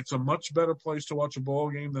game. It's a much better place to watch a ball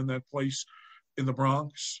game than that place in the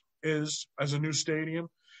Bronx is as a new stadium.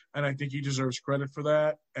 And I think he deserves credit for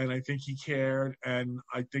that. And I think he cared. And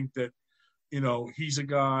I think that, you know, he's a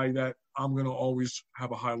guy that I'm going to always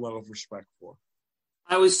have a high level of respect for.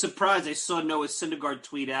 I was surprised. I saw Noah Syndergaard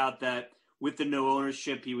tweet out that with the no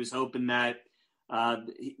ownership, he was hoping that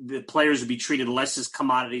the players would be treated less as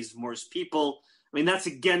commodities, more as people. I mean, that's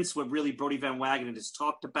against what really Brodie Van Wagenen has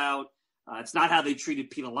talked about. It's not how they treated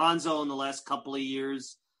Pete Alonso in the last couple of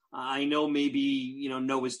years. I know maybe, you know,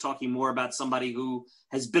 Noah's talking more about somebody who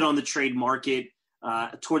has been on the trade market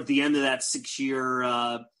toward the end of that 6-year,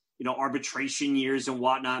 arbitration years and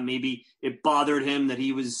whatnot. Maybe it bothered him that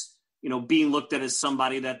he was, you know, being looked at as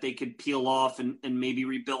somebody that they could peel off and maybe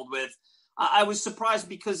rebuild with. I was surprised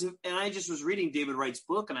because, and I just was reading David Wright's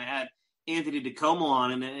book and I had Anthony DiComo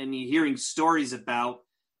on and hearing stories about,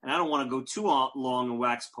 and I don't want to go too long and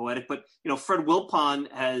wax poetic, but, you know, Fred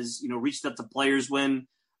Wilpon has, you know, reached out to players when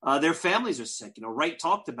their families are sick. You know, Wright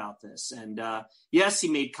talked about this. And, yes, he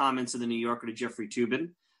made comments in the New Yorker to Jeffrey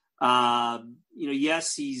Toobin.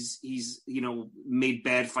 Yes, he's, you know, made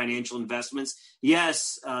bad financial investments.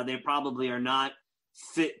 Yes, they probably are not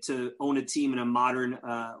fit to own a team in a modern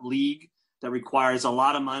league that requires a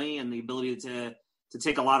lot of money and the ability to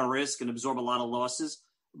take a lot of risk and absorb a lot of losses.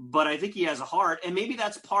 But I think he has a heart, and maybe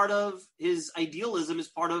that's part of his idealism, is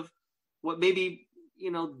part of what maybe, you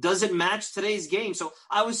know, doesn't match today's game. So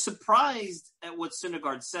I was surprised at what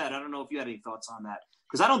Syndergaard said. I don't know if you had any thoughts on that,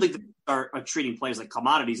 because I don't think they are treating players like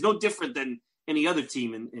commodities, no different than any other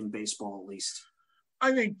team in baseball, at least.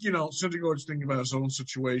 I think, you know, Syndergaard's thinking about his own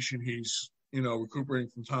situation. He's, you know, recuperating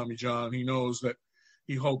from Tommy John. He knows that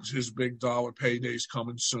he hopes his big dollar payday's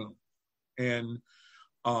coming soon. And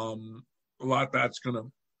a lot that's going to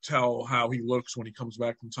tell how he looks when he comes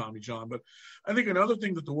back from Tommy John. But I think another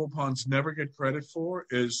thing that the Wilpons never get credit for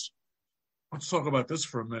is, let's talk about this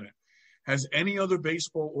for a minute. Has any other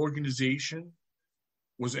baseball organization,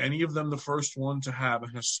 was any of them the first one to have a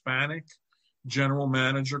Hispanic general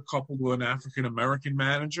manager coupled with an African-American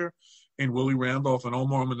manager in Willie Randolph and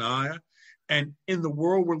Omar Minaya? And in the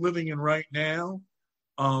world we're living in right now,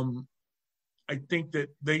 I think that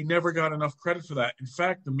they never got enough credit for that. In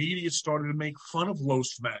fact, the media started to make fun of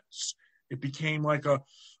Los Mets. It became like a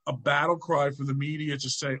battle cry for the media to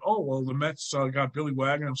say, oh, well, the Mets got Billy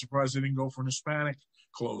Wagner. I'm surprised they didn't go for an Hispanic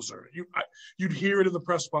closer. You'd hear it in the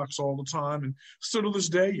press box all the time, and still to this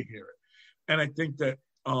day you hear it. And I think that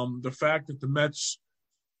the fact that the Mets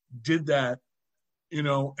did that, you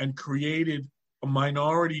know, and created a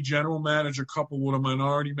minority general manager coupled with a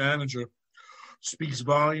minority manager speaks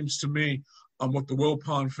volumes to me on what the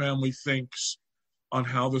Wilpon family thinks on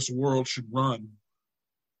how this world should run.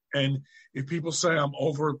 And if people say I'm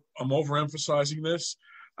overemphasizing this,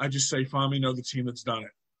 I just say, find me another team that's done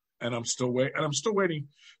it. And I'm still waiting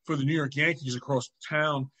for the New York Yankees across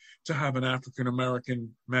town to have an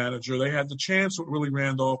African-American manager. They had the chance with Willie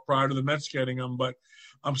Randolph prior to the Mets getting him, but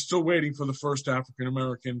I'm still waiting for the first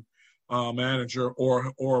African-American manager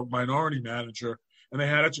or minority manager. And they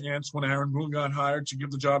had a chance when Aaron Boone got hired to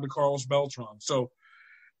give the job to Carlos Beltran. So,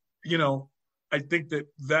 you know, I think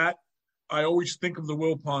that I always think of the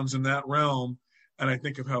Wilpons in that realm, and I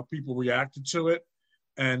think of how people reacted to it.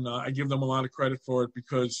 And I give them a lot of credit for it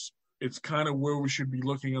because it's kind of where we should be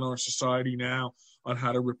looking in our society now on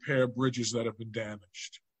how to repair bridges that have been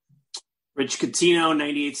damaged. Rich Catino,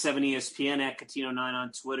 98.7 ESPN, at Catino9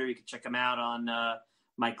 on Twitter. You can check him out on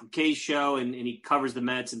Michael Kay's show, and he covers the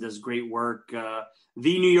Mets and does great work.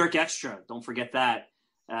 The New York Extra, don't forget that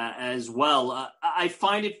as well. I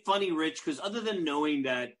find it funny, Rich, because other than knowing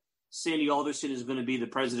that Sandy Alderson is going to be the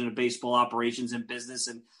president of baseball operations and business,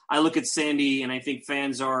 and I look at Sandy and I think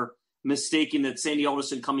fans are mistaken that Sandy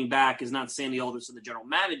Alderson coming back is not Sandy Alderson, the general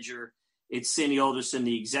manager. It's Sandy Alderson,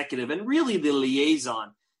 the executive, and really the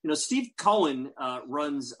liaison. You know, Steve Cohen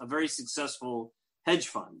runs a very successful hedge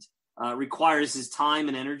fund, requires his time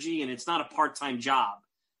and energy, and it's not a part-time job.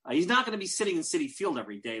 He's not going to be sitting in Citi Field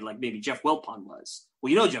every day like maybe Jeff Wilpon was. Well,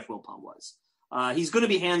 you know Jeff Wilpon was. He's going to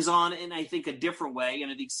be hands-on in, I think, a different way,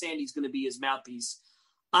 and I think Sandy's going to be his mouthpiece.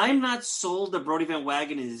 I'm not sold that Brodie Van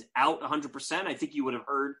Wagenen is out 100%. I think you would have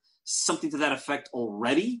heard something to that effect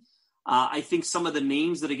already. I think some of the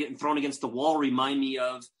names that are getting thrown against the wall remind me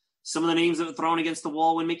of some of the names that were thrown against the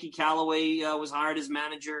wall when Mickey Callaway was hired as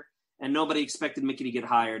manager, and nobody expected Mickey to get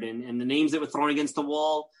hired. And the names that were thrown against the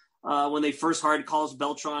wall when they first hired Carlos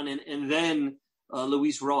Beltran and then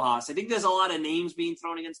Luis Rojas. I think there's a lot of names being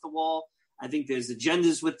thrown against the wall. I think there's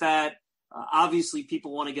agendas with that. Obviously,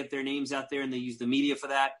 people want to get their names out there, and they use the media for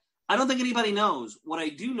that. I don't think anybody knows. What I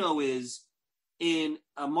do know is in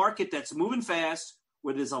a market that's moving fast,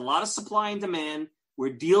 where there's a lot of supply and demand, where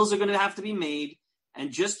deals are going to have to be made,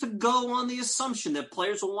 and just to go on the assumption that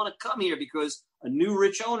players will want to come here because a new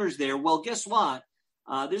rich owner's there, well, guess what?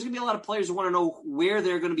 There's going to be a lot of players who want to know where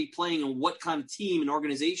they're going to be playing and what kind of team and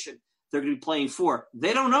organization they're going to be playing for.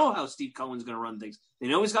 They don't know how Steve Cohen's going to run things. They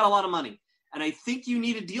know he's got a lot of money. And I think you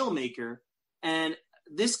need a deal maker. And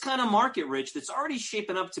this kind of market, Rich, that's already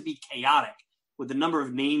shaping up to be chaotic with the number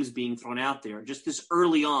of names being thrown out there, just this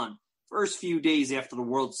early on, first few days after the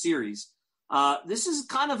World Series. This is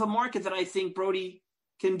kind of a market that I think Brodie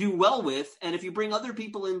can do well with. And if you bring other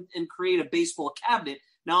people in and create a baseball cabinet,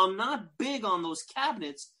 now I'm not big on those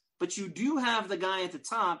cabinets, but you do have the guy at the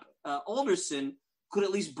top, Alderson, could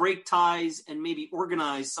at least break ties and maybe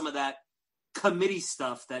organize some of that committee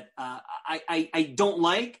stuff that I don't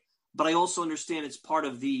like, but I also understand it's part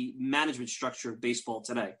of the management structure of baseball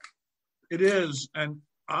today. It is, and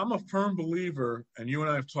I'm a firm believer, and you and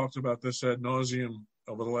I have talked about this ad nauseum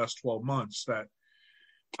over the last 12 months, that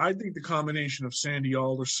I think the combination of Sandy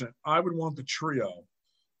Alderson, I would want the trio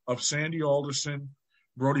of Sandy Alderson,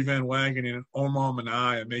 Brodie Van Wagenen, and Omar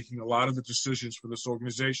Minaya making a lot of the decisions for this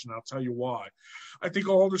organization. I'll tell you why. I think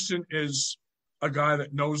Alderson is a guy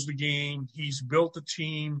that knows the game. He's built a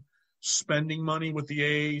team spending money with the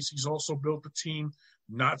A's. He's also built a team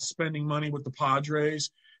not spending money with the Padres.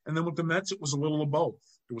 And then with the Mets, it was a little of both.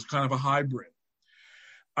 It was kind of a hybrid.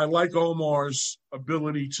 I like Omar's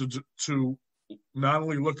ability to not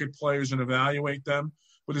only look at players and evaluate them,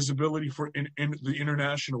 but his ability for in the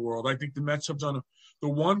international world. I think the Mets have done the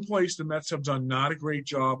one place the Mets have done not a great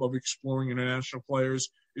job of exploring international players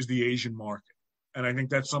is the Asian market. And I think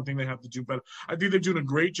that's something they have to do better. I think they're doing a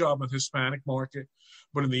great job in the Hispanic market,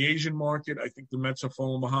 but in the Asian market, I think the Mets have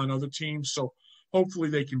fallen behind other teams. So hopefully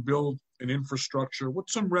they can build an infrastructure with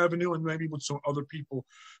some revenue and maybe with some other people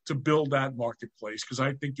to build that marketplace, because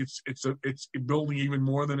I think it's building even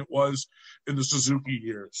more than it was in the Suzuki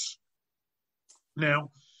years. Now,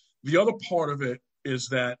 the other part of it is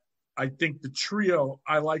that I think the trio,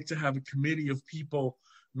 I like to have a committee of people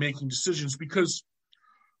making decisions, because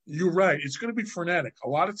you're right, it's going to be frenetic. A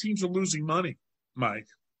lot of teams are losing money, Mike.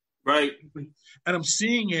 Right. And I'm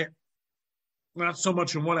seeing it not so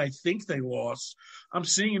much in what I think they lost. I'm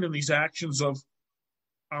seeing it in these actions of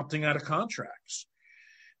opting out of contracts.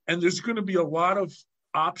 And there's going to be a lot of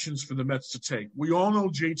options for the Mets to take. We all know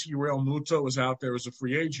JT Realmuto is out there as a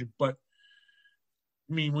free agent, but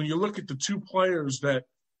I mean, when you look at the two players that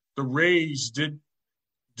the Rays didn't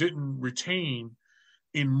retain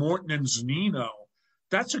in Morton and Zunino,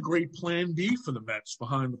 that's a great plan B for the Mets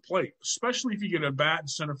behind the plate, especially if you get a bat in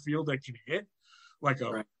center field that can hit, like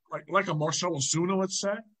a Marcell Ozuna, let's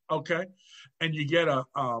say, okay, and you get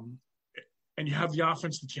and you have the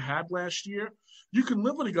offense that you had last year. You can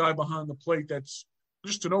live with a guy behind the plate that's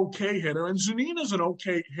just an okay hitter, and Zunino's an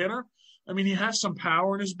okay hitter. I mean, he has some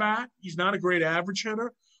power in his bat. He's not a great average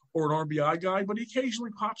hitter or an RBI guy, but he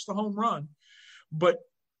occasionally pops the home run. But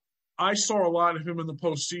I saw a lot of him in the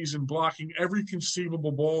postseason blocking every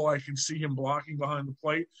conceivable ball I can see him blocking behind the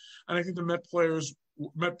plate. And I think the Met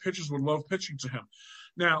pitchers would love pitching to him.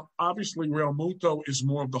 Now, obviously, Realmuto is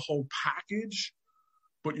more of the whole package,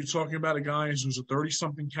 but you're talking about a guy who's a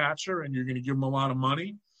 30-something catcher and you're going to give him a lot of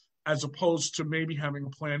money, as opposed to maybe having a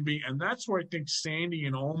plan B. And that's where I think Sandy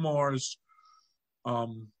and Omar's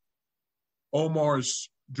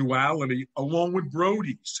duality, along with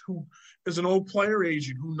Brodie's, who is an old player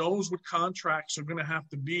agent who knows what contracts are going to have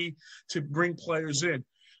to be to bring players in.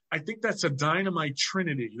 I think that's a dynamite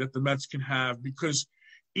trinity that the Mets can have, because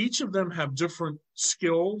each of them have different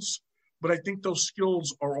skills, but I think those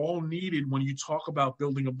skills are all needed when you talk about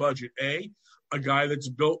building a budget. A guy that's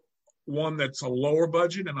built one that's a lower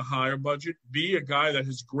budget and a higher budget. B, a guy that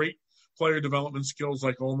has great player development skills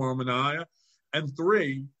like Omar Minaya. And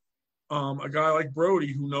 3, a guy like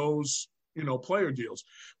Brodie who knows, player deals.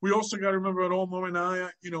 We also got to remember that Omar Minaya,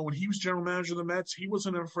 when he was general manager of the Mets, he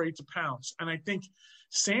wasn't afraid to pounce. And I think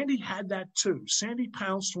Sandy had that too. Sandy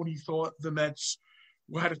pounced when he thought the Mets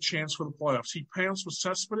had a chance for the playoffs. He pounced with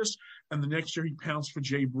Cespedes, and the next year he pounced for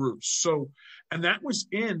Jay Bruce. So, and that was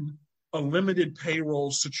in a limited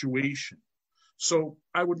payroll situation. So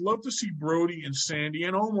I would love to see Brodie and Sandy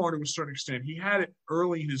and Omar to a certain extent. He had it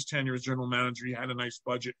early in his tenure as general manager. He had a nice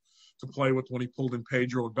budget to play with when he pulled in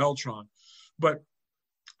Pedro and Beltran. But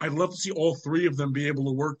I'd love to see all three of them be able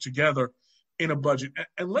to work together in a budget.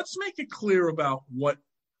 And let's make it clear about what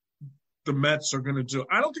the Mets are going to do.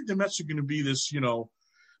 I don't think the Mets are going to be this,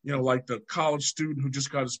 like the college student who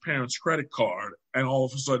just got his parents' credit card and all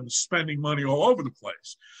of a sudden spending money all over the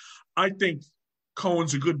place. I think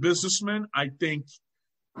Cohen's a good businessman. I think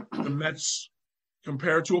the Mets,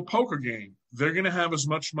 compared to a poker game, they're going to have as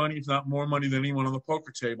much money, if not more money, than anyone on the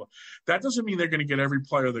poker table. That doesn't mean they're going to get every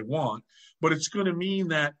player they want, but it's going to mean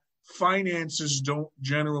that finances don't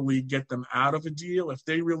generally get them out of a deal. If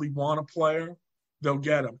they really want a player, they'll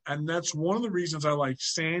get him. And that's one of the reasons I like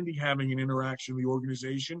Sandy having an interaction with the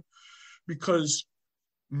organization, because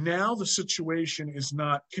now the situation is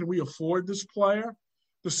not, can we afford this player?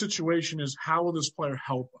 The situation is, how will this player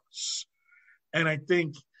help us? And I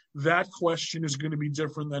think that question is going to be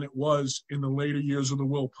different than it was in the later years of the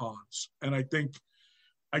Wilpons. And I think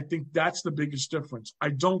that's the biggest difference. I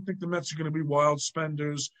don't think the Mets are going to be wild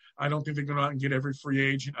spenders. I don't think they're going to go out and get every free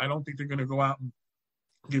agent. I don't think they're going to go out and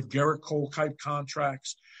give Garrett Cole type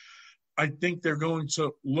contracts. I think they're going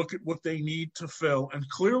to look at what they need to fill. And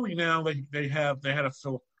clearly now they had to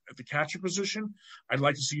fill at the catcher position. I'd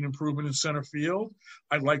like to see an improvement in center field.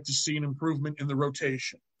 I'd like to see an improvement in the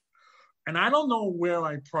rotation. And I don't know where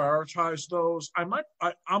I prioritize those. I'm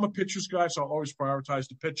a pitcher's guy, so I'll always prioritize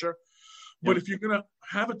the pitcher. But if you're going to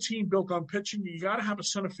have a team built on pitching, you got to have a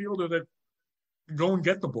center fielder that can go and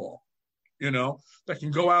get the ball, that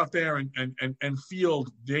can go out there and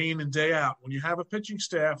field day in and day out. When you have a pitching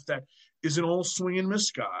staff that isn't all swing and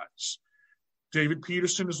miss guys, David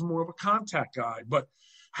Peterson is more of a contact guy, but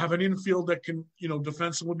have an infield that can,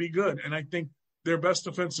 defensively be good. And I think their best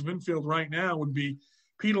defensive infield right now would be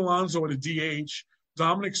Pete Alonso at a DH,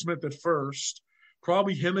 Dominic Smith at first,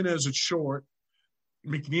 probably Jimenez at short,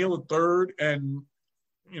 McNeil at third, and,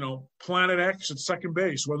 Planet X at second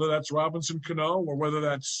base, whether that's Robinson Cano or whether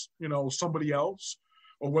that's, somebody else,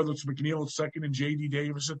 or whether it's McNeil at second and J.D.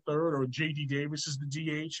 Davis at third, or J.D. Davis is the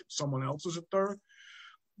DH and someone else is at third.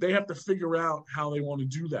 They have to figure out how they want to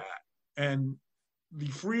do that. And the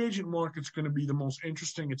free agent market's going to be the most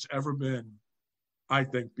interesting it's ever been, I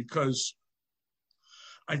think, because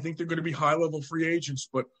I think they're going to be high-level free agents,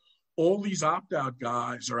 but all these opt-out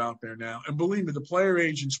guys are out there now. And believe me, the player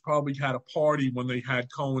agents probably had a party when they had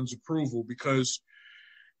Cohen's approval, because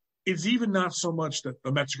it's even not so much that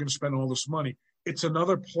the Mets are going to spend all this money. It's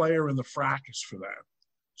another player in the fracas for them.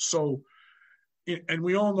 So, and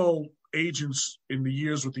we all know agents in the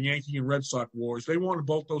years with the Yankee and Red Sox wars, they wanted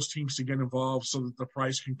both those teams to get involved so that the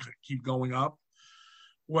price can keep going up.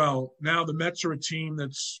 Well, now the Mets are a team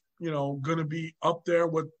that's, going to be up there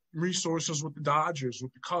with resources with the Dodgers,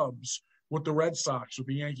 with the Cubs, with the Red Sox, with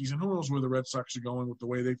the Yankees, and who knows where the Red Sox are going with the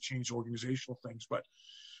way they've changed organizational things. But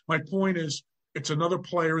my point is, it's another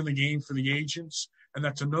player in the game for the agents, and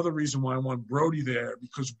that's another reason why I want Brody there,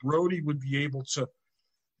 because Brody would be able to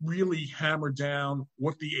really hammer down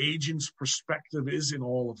what the agent's perspective is in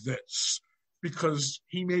all of this, because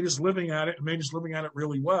he made his living at it and made his living at it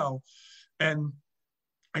really well. And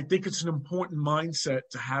I think it's an important mindset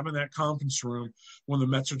to have in that conference room when the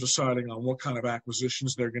Mets are deciding on what kind of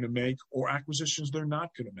acquisitions they're going to make or acquisitions they're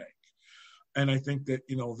not going to make. And I think that,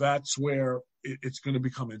 that's where it's going to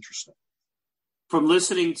become interesting. From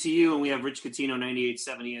listening to you, and we have Rich Catino, 98.7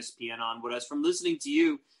 ESPN on with us, from listening to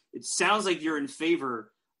you, it sounds like you're in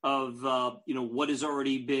favor of, what has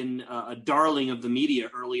already been a darling of the media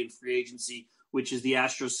early in free agency, which is the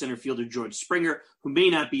Astros center fielder George Springer, who may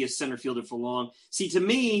not be a center fielder for long. See, to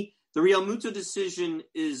me, the Realmuto decision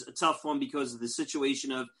is a tough one because of the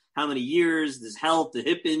situation of how many years, his health, the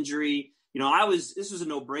hip injury. This was a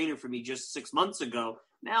no-brainer for me just 6 months ago.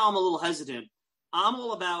 Now I'm a little hesitant. I'm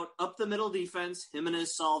all about up the middle defense.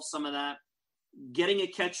 Jimenez solves some of that. Getting a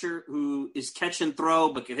catcher who is catch and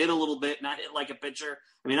throw but can hit a little bit, not hit like a pitcher.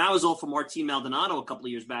 I mean, I was all for Martin Maldonado a couple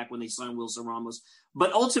of years back when they signed Wilson Ramos.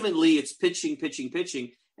 But ultimately, it's pitching.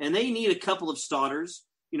 And they need a couple of starters.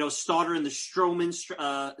 Starter in the Stroman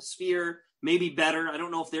sphere, maybe better. I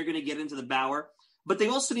don't know if they're going to get into the Bauer. But they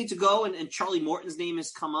also need to go, and Charlie Morton's name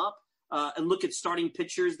has come up, and look at starting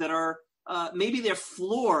pitchers that are maybe they're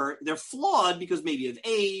flawed because maybe of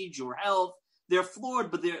age or health. They're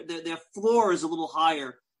flawed, but their floor is a little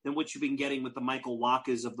higher than what you've been getting with the Michael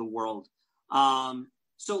Wachas of the world.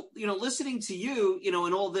 So, listening to you, in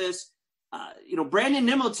all this, Brandon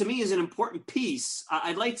Nimmo to me is an important piece.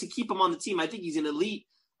 I'd like to keep him on the team. I think he's an elite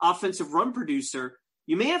offensive run producer.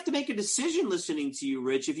 You may have to make a decision listening to you,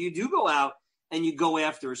 Rich, if you do go out and you go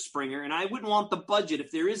after a Springer. And I wouldn't want the budget,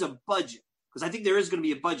 if there is a budget, because I think there is going to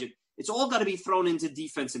be a budget. It's all got to be thrown into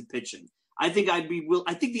defense and pitching. I think I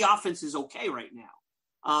think the offense is okay right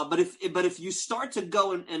now. But if you start to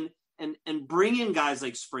go and bring in guys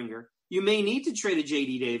like Springer, you may need to trade a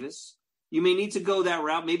J.D. Davis. you may need to go that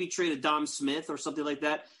route, maybe trade a Dom Smith or something like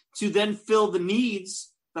that to then fill the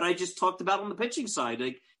needs that I just talked about on the pitching side.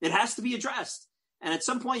 Like, it has to be addressed. And at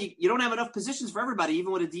some point, you don't have enough positions for everybody,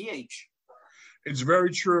 even with a DH. It's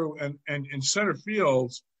very true. And in center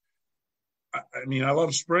field, I mean, I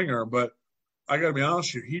love Springer, but I got to be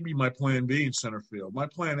honest with you, he'd be my plan B in center field. My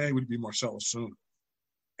plan A would be Marcell Ozuna.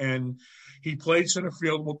 And he played center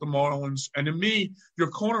field with the Marlins. And to me, your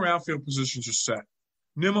corner outfield positions are set.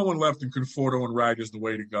 Nimmo and left and Conforto and right is the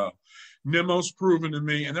way to go. Nimmo's proven to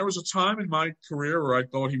me, and there was a time in my career where I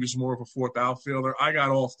thought he was more of a fourth outfielder. I got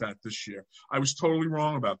off that this year. I was totally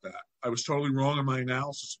wrong about that. I was totally wrong in my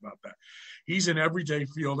analysis about that. He's an everyday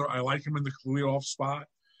fielder. I like him in the leadoff spot.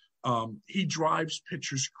 He drives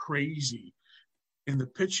pitchers crazy in the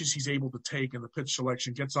pitches he's able to take and the pitch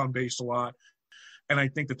selection, gets on base a lot. And I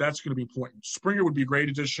think that that's going to be important. Springer would be a great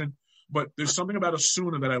addition, but there's something about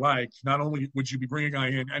Ozuna that I like. Not only would you be bringing a guy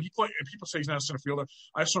in, and people say he's not a center fielder.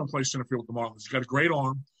 I saw him play center field with the Marlins. He's got a great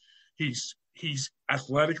arm. He's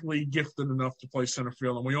athletically gifted enough to play center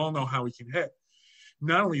field, and we all know how he can hit.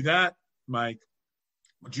 Not only that, Mike,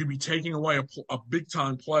 would you be taking away a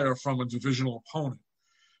big-time player from a divisional opponent,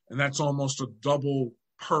 and that's almost a double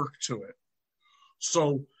perk to it.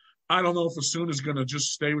 So I don't know if Ozuna is going to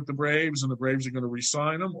just stay with the Braves and the Braves are going to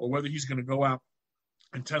re-sign him, or whether he's going to go out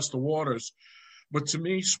and test the waters. But to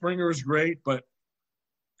me, Springer is great, but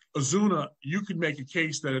Ozuna, you could make a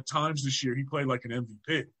case that at times this year he played like an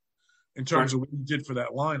MVP in terms of what he did for that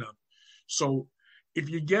lineup. So if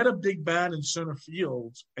you get a big bat in center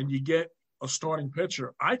field and you get a starting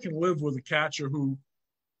pitcher, I can live with a catcher who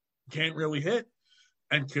can't really hit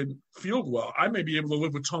and can field well. I may be able to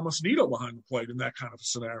live with Thomas Nido behind the plate in that kind of a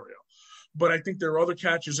scenario. But I think there are other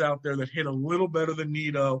catchers out there that hit a little better than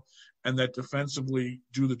Nido and that defensively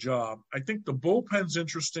do the job. I think the bullpen's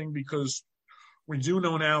interesting because we do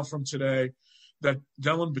know now from today that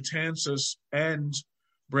Dellin Betances and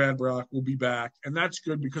Brad Brach will be back. And that's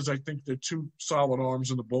good because I think they're two solid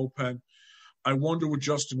arms in the bullpen. I wonder what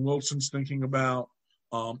Justin Wilson's thinking about.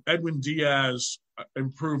 Edwin Diaz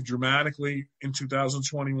improved dramatically in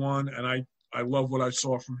 2021, and I love what I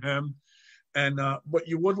saw from him. And but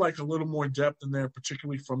you would like a little more depth in there,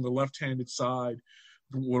 particularly from the left-handed side,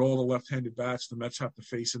 with all the left-handed bats the Mets have to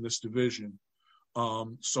face in this division.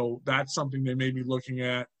 So that's something they may be looking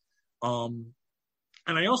at. And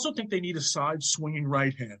I also think they need a side-swinging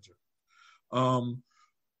right-hander. And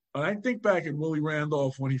I think back at Willie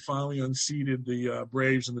Randolph when he finally unseated the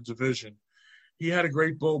Braves in the division. He had a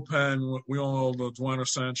great bullpen. We all know the Duano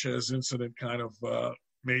Sanchez incident kind of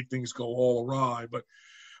made things go all awry. But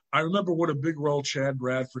I remember what a big role Chad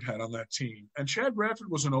Bradford had on that team. And Chad Bradford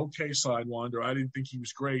was an okay sidewinder. I didn't think he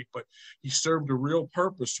was great, but he served a real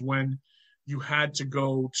purpose when you had to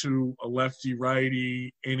go to a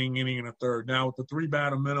lefty-righty, inning, and a third. Now, with the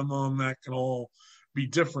 3-batter minimum, that can all be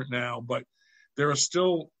different now. But there are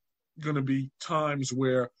still going to be times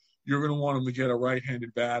where you're going to want him to get a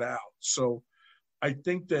right-handed bat out. So I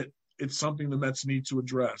think that it's something the Mets need to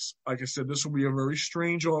address. Like I said, this will be a very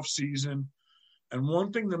strange offseason. And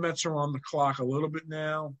one thing the Mets are on the clock a little bit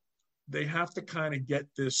now, they have to kind of get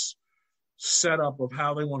this setup of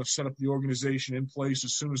how they want to set up the organization in place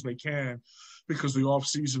as soon as they can, because the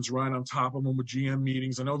offseason's right on top of them with GM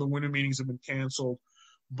meetings. I know the winter meetings have been canceled,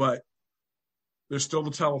 but there's still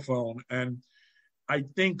the telephone. And I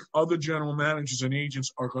think other general managers and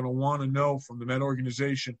agents are going to want to know from the Met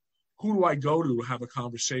organization, who do I go to have a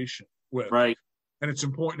conversation with? Right. And it's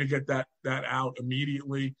important to get that out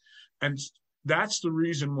immediately. And that's the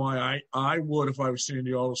reason why I would, if I was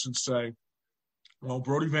Sandy Alderson, say, well,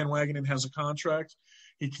 Brodie Van Wagenen has a contract.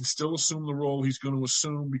 He can still assume the role he's going to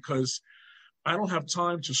assume, because I don't have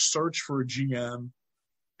time to search for a GM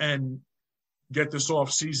and get this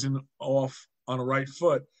offseason off on a right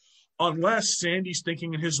foot unless Sandy's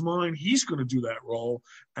thinking in his mind he's going to do that role.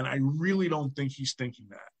 And I really don't think he's thinking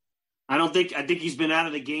that. I think he's been out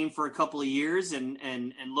of the game for a couple of years, and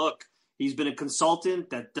look, he's been a consultant.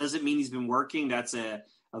 That doesn't mean he's been working. That's a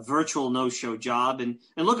virtual no-show job. And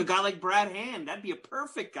look, a guy like Brad Hand, that'd be a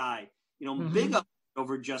perfect guy, big up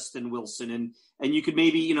over Justin Wilson. And you could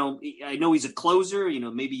maybe, I know he's a closer,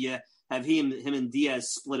 maybe you have him and Diaz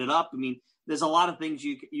split it up. I mean, there's a lot of things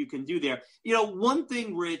you can do there. One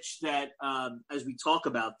thing, Rich, that as we talk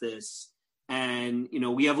about this, and,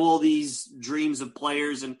 we have all these dreams of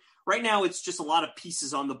players, and right now it's just a lot of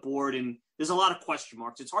pieces on the board, and there's a lot of question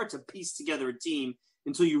marks. It's hard to piece together a team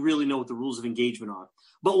until you really know what the rules of engagement are.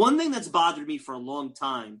 But one thing that's bothered me for a long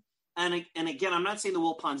time, and again, I'm not saying the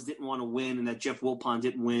Wilpons didn't want to win and that Jeff Wilpon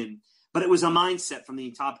didn't win, but it was a mindset from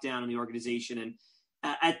the top down in the organization. And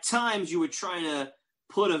at times you were trying to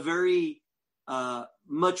put a very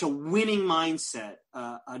much a winning mindset,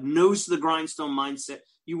 a nose to the grindstone mindset.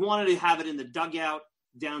 You wanted to have it in the dugout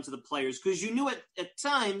down to the players because you knew at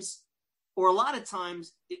times, or a lot of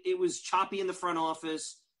times, it was choppy in the front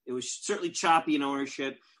office. It was certainly choppy in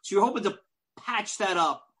ownership. So you're hoping to patch that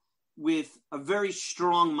up with a very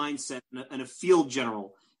strong mindset and a field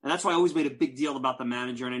general. And that's why I always made a big deal about the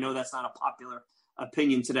manager. And I know that's not a popular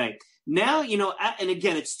opinion today. Now, and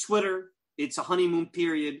again, it's Twitter. It's a honeymoon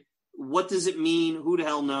period. What does it mean? Who the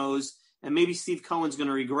hell knows? And maybe Steve Cohen's going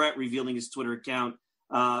to regret revealing his Twitter account.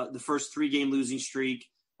 The first 3-game losing streak,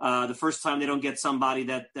 the first time they don't get somebody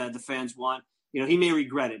that the fans want. He may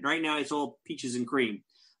regret it. Right now, it's all peaches and cream.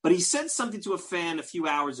 But he said something to a fan a few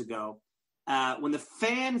hours ago when the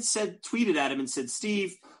fan tweeted at him and said,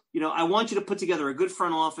 Steve, I want you to put together a good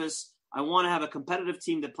front office. I want to have a competitive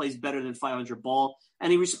team that plays better than 500 ball.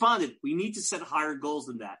 And he responded, we need to set higher goals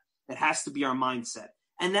than that. It has to be our mindset.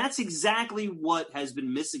 And that's exactly what has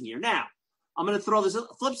been missing here. Now, I'm going to throw this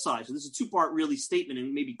flip side. So this is a 2-part really statement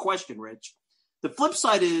and maybe question, Rich. The flip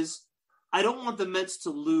side is I don't want the Mets to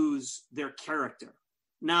lose their character.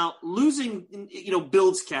 Now, losing,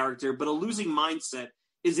 builds character, but a losing mindset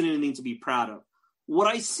isn't anything to be proud of.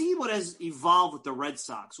 What has evolved with the Red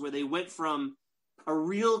Sox, where they went from a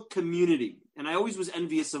real community, and I always was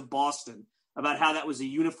envious of Boston about how that was a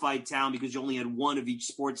unified town because you only had one of each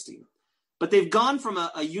sports team. But they've gone from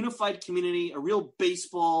a unified community, a real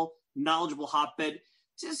baseball, knowledgeable hotbed,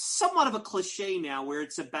 to somewhat of a cliche now where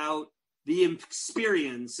it's about the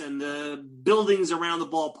experience and the buildings around the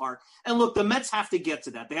ballpark. And look, the Mets have to get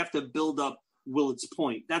to that. They have to build up Willett's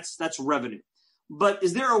Point. That's revenue. But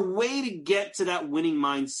is there a way to get to that winning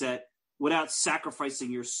mindset without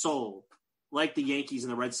sacrificing your soul like the Yankees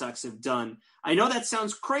and the Red Sox have done? I know that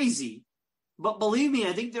sounds crazy, but believe me,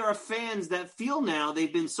 I think there are fans that feel now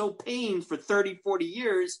they've been so pained for 30, 40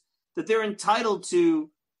 years that they're entitled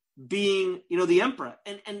to being, the emperor.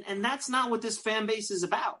 And that's not what this fan base is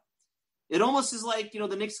about. It almost is like,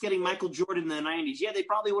 the Knicks getting Michael Jordan in the 90s. Yeah, they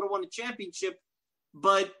probably would have won a championship,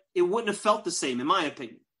 but it wouldn't have felt the same, in my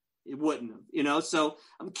opinion. It wouldn't have, So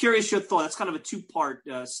I'm curious your thought. That's kind of a 2-part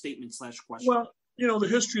statement / question. Well, the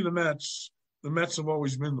history of the Mets have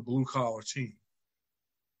always been the blue-collar team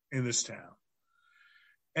in this town.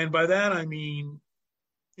 And by that, I mean,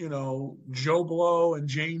 Joe Blow and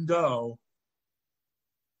Jane Doe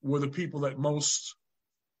were the people that most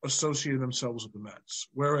associated themselves with the Mets.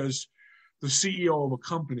 Whereas the CEO of a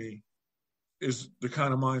company is the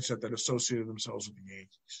kind of mindset that associated themselves with the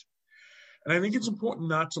Yankees. And I think it's important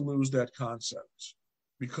not to lose that concept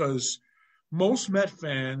because most Met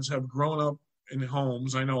fans have grown up in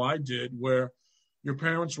homes, I know I did, where your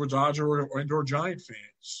parents were Dodger or Giant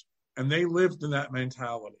fans, and they lived in that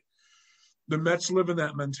mentality. The Mets live in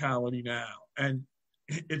that mentality now. And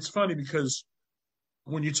it's funny because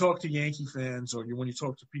when you talk to Yankee fans or when you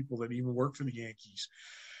talk to people that even work for the Yankees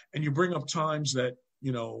and you bring up times that,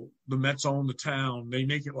 the Mets own the town, they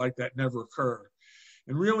make it like that never occurred.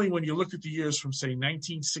 And really, when you look at the years from, say,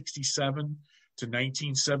 1967 to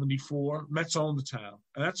 1974, Mets owned the town.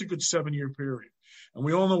 And that's a good 7-year period. And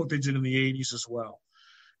we all know what they did in the 80s as well.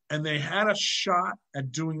 And they had a shot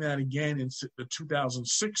at doing that again in the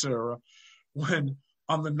 2006 era when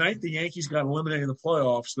on the night the Yankees got eliminated in the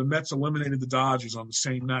playoffs, the Mets eliminated the Dodgers on the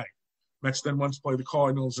same night. Mets then went to play the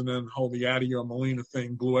Cardinals and then the Yadier or Molina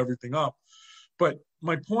thing blew everything up. But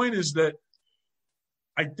my point is that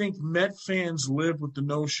I think Met fans live with the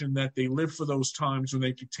notion that they live for those times when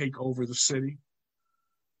they could take over the city.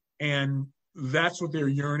 And that's what they're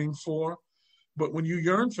yearning for. But when you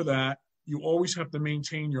yearn for that, you always have to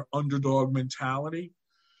maintain your underdog mentality.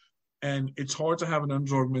 And it's hard to have an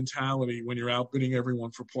underdog mentality when you're outbidding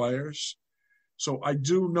everyone for players. So I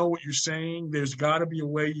do know what you're saying. There's got to be a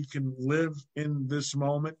way you can live in this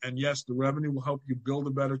moment. And yes, the revenue will help you build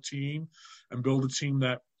a better team and build a team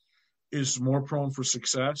that is more prone for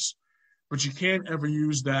success. But you can't ever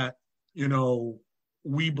use that,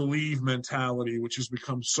 we believe mentality, which has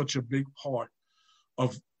become such a big part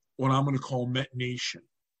of what I'm going to call Met Nation.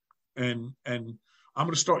 And I'm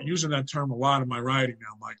going to start using that term a lot in my writing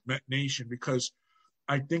now, Mike, Met Nation, because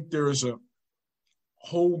I think there is a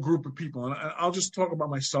whole group of people. And I'll just talk about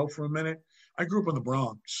myself for a minute. I grew up in the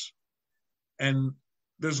Bronx. And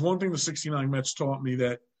there's one thing the 69 Mets taught me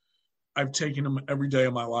that I've taken them every day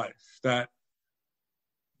of my life, that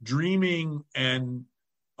dreaming and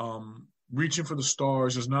reaching for the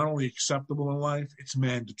stars is not only acceptable in life, it's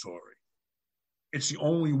mandatory. It's the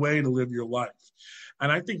only way to live your life.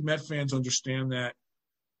 And I think Met fans understand that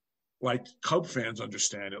like Cub fans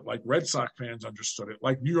understand it, like Red Sox fans understood it,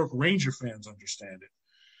 like New York Ranger fans understand it.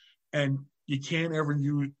 And you can't ever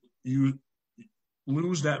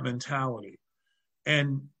lose that mentality.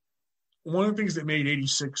 And one of the things that made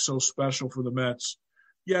 86 so special for the Mets,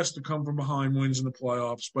 yes, to come from behind wins in the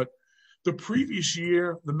playoffs, but the previous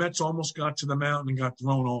year, the Mets almost got to the mountain and got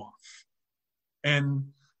thrown off. And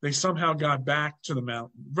they somehow got back to the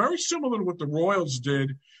mountain. Very similar to what the Royals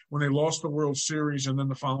did when they lost the World Series and then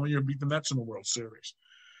the following year beat the Mets in the World Series.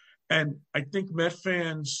 And I think Met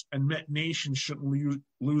fans and Met Nation shouldn't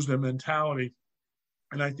lose their mentality.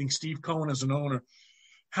 And I think Steve Cohen, as an owner,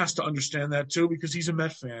 has to understand that too, because he's a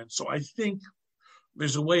Met fan. So I think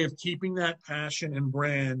there's a way of keeping that passion and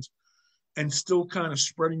brand and still kind of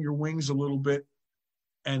spreading your wings a little bit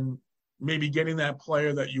and maybe getting that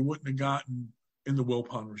player that you wouldn't have gotten in the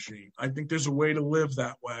Wilpon regime. I think there's a way to live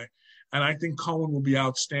that way. And I think Cohen will be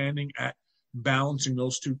outstanding at balancing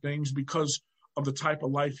those two things because of the type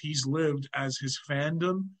of life he's lived as his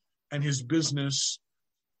fandom and his business.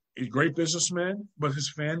 He's a great businessman, but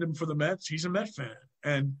his fandom for the Mets, he's a Met fan.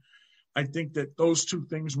 And I think that those two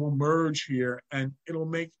things will merge here and it'll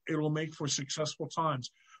make for successful times.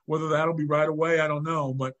 Whether that'll be right away, I don't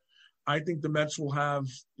know. But I think the Mets will have,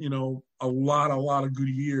 a lot of good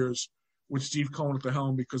years with Steve Cohen at the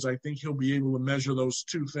helm because I think he'll be able to measure those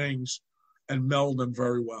two things and meld them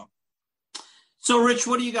very well. So, Rich,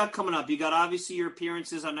 what do you got coming up? You got obviously your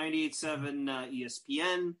appearances on 98.7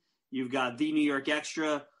 ESPN. You've got the New York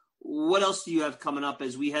Extra. What else do you have coming up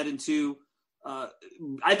as we head into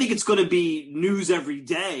I think it's going to be news every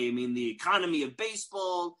day. I mean, the economy of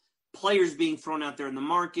baseball, players being thrown out there in the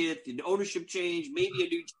market, the ownership change, maybe a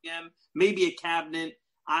new GM, maybe a cabinet.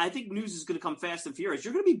 I think news is going to come fast and furious.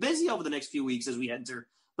 You're going to be busy over the next few weeks as we enter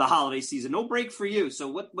the holiday season. No break for you. So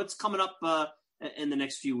what's coming up in the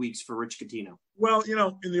next few weeks for Rich Catino? Well,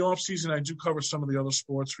 in the off season, I do cover some of the other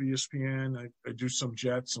sports for ESPN. I do some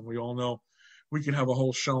Jets, and we all know we could have a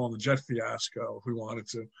whole show on the Jet fiasco if we wanted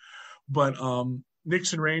to. But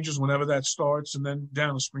Knicks and Rangers, whenever that starts, and then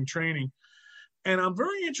down to spring training. And I'm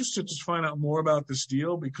very interested to find out more about this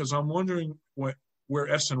deal because I'm wondering where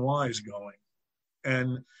SNY is going.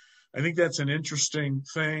 And I think that's an interesting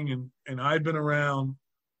thing. And I've been around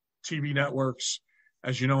TV networks,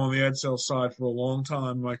 as you know, on the AdSale side for a long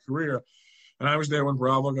time in my career. And I was there when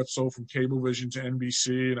Bravo got sold from Cablevision to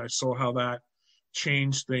NBC, and I saw how that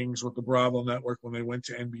changed things with the Bravo network when they went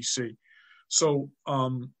to NBC. So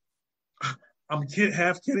I'm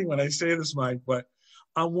half kidding when I say this, Mike, but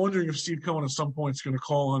I'm wondering if Steve Cohen at some point is going to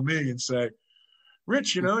call on me and say,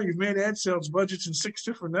 Rich, you've made ad sales budgets in 6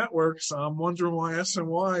 different networks. I'm wondering why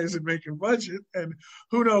SNY isn't making budget. And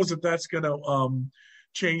who knows if that's going to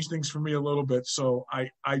change things for me a little bit. So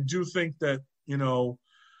I do think that,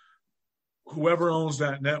 whoever owns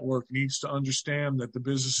that network needs to understand that the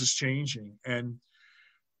business is changing. And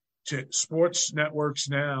sports networks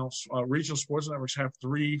now, regional sports networks have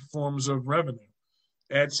 3 forms of revenue.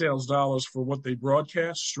 Ad sales dollars for what they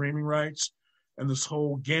broadcast, streaming rights, and this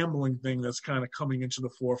whole gambling thing that's kind of coming into the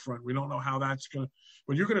forefront. We don't know how that's going to –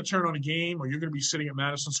 when you're going to turn on a game or you're going to be sitting at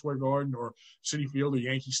Madison Square Garden or Citi Field or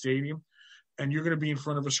Yankee Stadium, and you're going to be in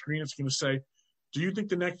front of a screen, it's going to say, do you think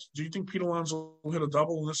Pete Alonso will hit a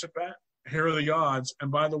double in this at bat? Here are the odds.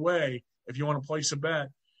 And by the way, if you want to place a bet,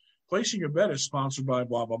 placing a bet is sponsored by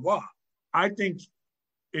blah, blah, blah. I think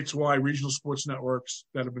it's why regional sports networks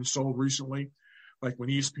that have been sold recently, like when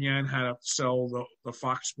ESPN had to sell the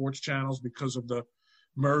Fox Sports channels because of the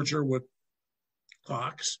merger with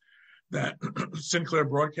Fox, that Sinclair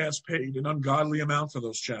Broadcast paid an ungodly amount for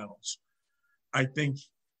those channels. I think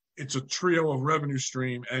it's a trio of revenue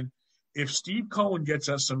stream. And if Steve Cohen gets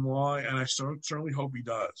SNY, and I certainly hope he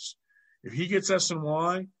does, if he gets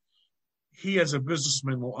SNY, he as a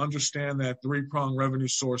businessman will understand that 3-pronged revenue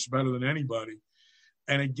source better than anybody.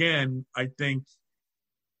 And again, I think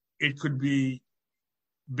it could be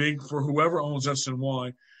big for whoever owns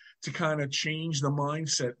SNY to kind of change the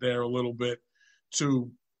mindset there a little bit to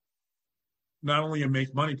not only a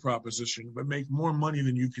make money proposition, but make more money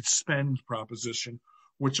than you could spend proposition,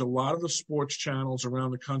 which a lot of the sports channels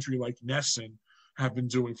around the country like NESN have been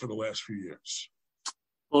doing for the last few years.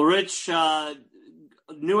 Well, Rich,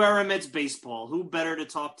 New Era Mets baseball, who better to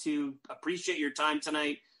talk to? Appreciate your time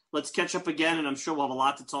tonight. Let's catch up again, and I'm sure we'll have a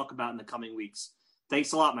lot to talk about in the coming weeks.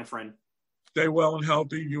 Thanks a lot, my friend. Stay well and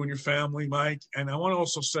healthy, you and your family, Mike. And I want to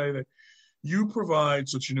also say that you provide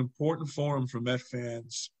such an important forum for Met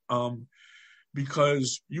fans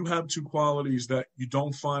because you have 2 qualities that you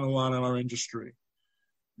don't find a lot in our industry.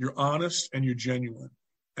 You're honest and you're genuine.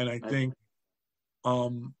 And I think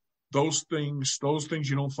those things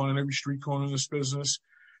you don't find in every street corner in this business.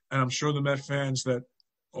 And I'm sure the Met fans that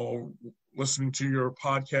are listening to your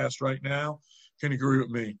podcast right now can agree with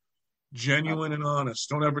me. genuine and honest.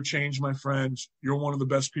 Don't ever change, my friends. You're one of the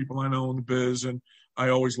best people I know in the biz, and I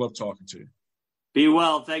always love talking to you. Be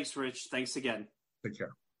well. Thanks, Rich. Thanks again. Take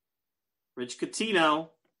care. Rich Catino,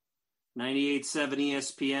 98.7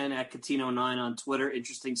 ESPN, at Catino9 on Twitter.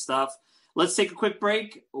 Interesting stuff. Let's take a quick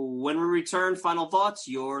break. When we return, final thoughts.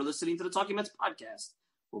 You're listening to the Talking Mets podcast.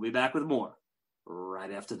 We'll be back with more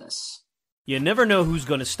right after this. You never know who's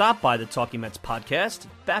going to stop by the Talking Mets podcast.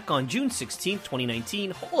 Back on June 16,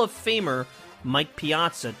 2019, Hall of Famer Mike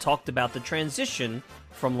Piazza talked about the transition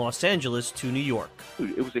from Los Angeles to New York.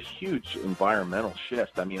 It was a huge environmental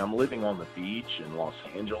shift. I mean, I'm living on the beach in Los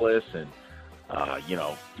Angeles and,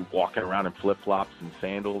 walking around in flip-flops and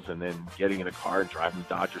sandals, and then getting in a car and driving to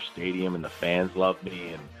Dodger Stadium, and the fans love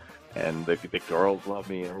me, and the girls love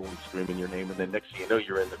me, and everyone's screaming your name. And then next thing you know,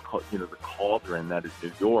 you're in the cauldron that is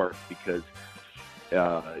New York, because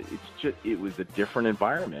it was a different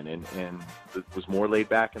environment, and it was more laid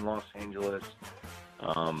back in Los Angeles.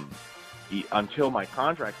 Until my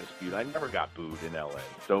contract dispute, I never got booed in LA.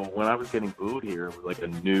 So when I was getting booed here, it was like a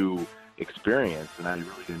new experience, and I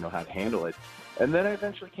really didn't know how to handle it. And then I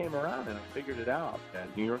eventually came around and I figured it out. And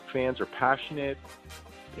New York fans are passionate.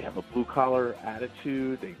 They have a blue-collar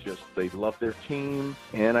attitude. They love their team.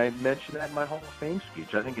 And I mentioned that in my Hall of Fame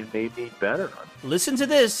speech. I think it made me better. Listen to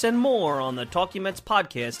this and more on the Talking Mets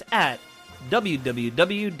podcast at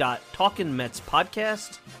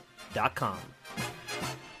www.talkingmetspodcast.com.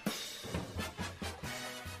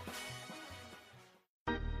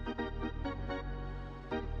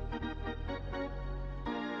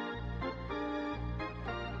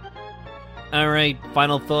 All right,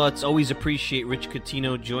 final thoughts. Always appreciate Rich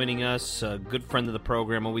Catino joining us. A good friend of the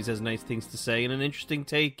program, always has nice things to say and an interesting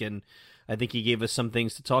take, and I think he gave us some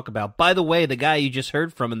things to talk about. By the way, the guy you just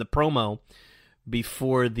heard from in the promo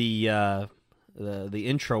before the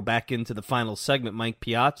intro back into the final segment, Mike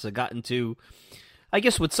Piazza, got into, I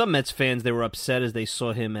guess with some Mets fans, they were upset as they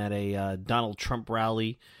saw him at a Donald Trump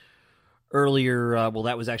rally earlier.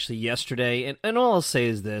 That was actually yesterday. And all I'll say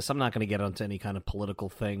is this. I'm not going to get onto any kind of political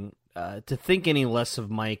thing. To think any less of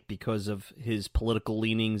Mike because of his political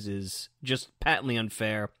leanings is just patently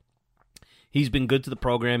unfair. He's been good to the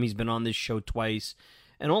program. He's been on this show twice.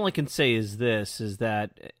 And all I can say is this, is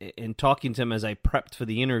that in talking to him as I prepped for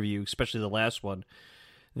the interview, especially the last one,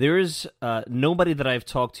 there is nobody that I've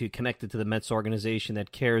talked to connected to the Mets organization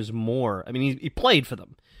that cares more. I mean, he played for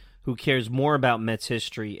them, who cares more about Mets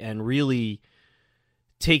history and really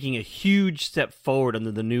taking a huge step forward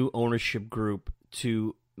under the new ownership group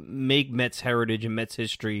to make Mets heritage and Mets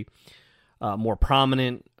history more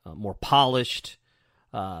prominent, more polished,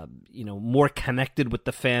 more connected with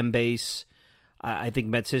the fan base. I think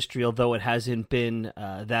Mets history, although it hasn't been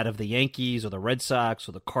that of the Yankees or the Red Sox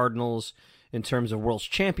or the Cardinals in terms of World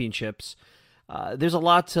Championships, there's a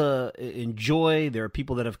lot to enjoy. There are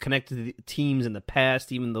people that have connected to the teams in the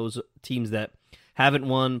past, even those teams that haven't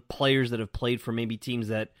won, players that have played for maybe teams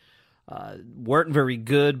that weren't very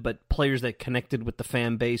good, but players that connected with the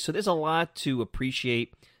fan base. So there's a lot to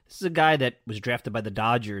appreciate. This is a guy that was drafted by the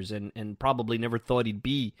Dodgers and probably never thought he'd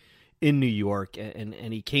be in New York.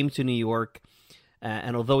 And he came to New York,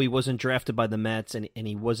 and although he wasn't drafted by the Mets and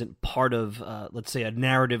he wasn't part of, let's say, a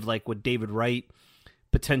narrative like what David Wright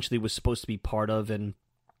potentially was supposed to be part of, and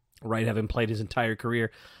Wright having played his entire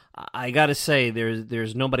career, I got to say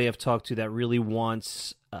there's nobody I've talked to that really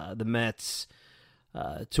wants the Mets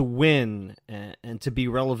to win and to be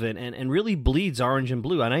relevant and really bleeds orange and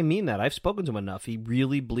blue. And I mean that. I've spoken to him enough. He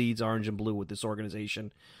really bleeds orange and blue with this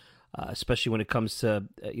organization, especially when it comes to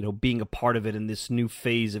being a part of it in this new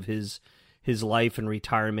phase of his life and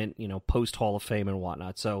retirement, post Hall of Fame and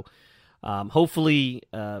whatnot. So hopefully,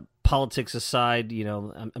 politics aside,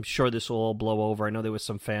 I'm sure this will all blow over. I know there was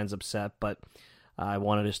some fans upset, but I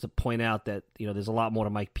wanted us to point out that there's a lot more to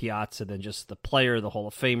Mike Piazza than just the player, the Hall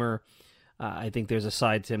of Famer. I think there's a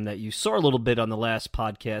side to him that you saw a little bit on the last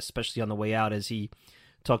podcast, especially on the way out, as he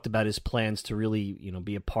talked about his plans to really,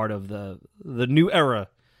 be a part of the new era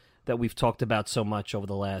that we've talked about so much over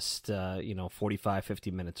the last, 45,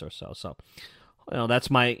 50 minutes or so. So, that's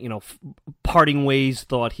my, parting ways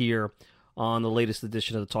thought here on the latest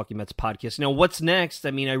edition of the Talking Mets podcast. What's next? I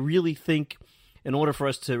mean, I really think in order for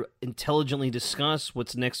us to intelligently discuss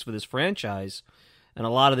what's next for this franchise, and a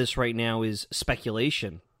lot of this right now is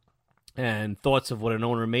speculation and thoughts of what an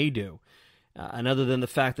owner may do. And other than the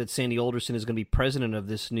fact that Sandy Alderson is going to be president of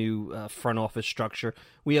this new front office structure,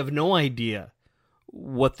 we have no idea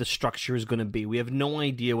what the structure is going to be. We have no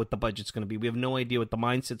idea what the budget's going to be. We have no idea what the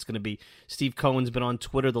mindset's going to be. Steve Cohen's been on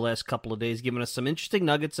Twitter the last couple of days giving us some interesting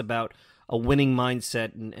nuggets about a winning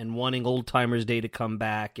mindset and wanting Old Timers Day to come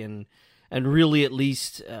back and and really at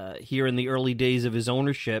least here in the early days of his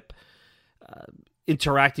ownership,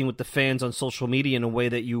 interacting with the fans on social media in a way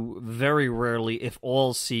that you very rarely, if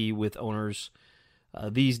all, see with owners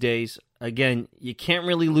these days. Again, you can't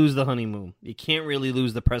really lose the honeymoon. You can't really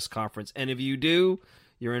lose the press conference. And if you do,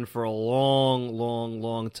 you're in for a long, long,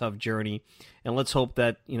 long, tough journey. And let's hope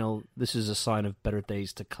that, this is a sign of better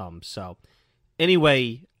days to come. So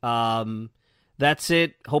anyway, that's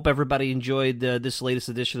it. Hope everybody enjoyed this latest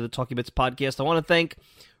edition of the Talking Mets podcast. I want to thank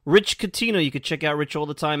Rich Catino. You can check out Rich all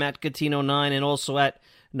the time at Catino9 and also at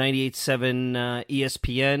 98.7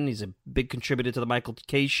 ESPN. He's a big contributor to the Michael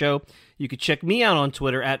K Show. You can check me out on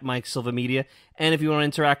Twitter at Mike Silva Media. And if you want to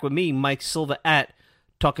interact with me, Mike Silva at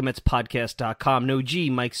TalkingMetsPodcast.com. No G,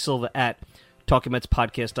 Mike Silva at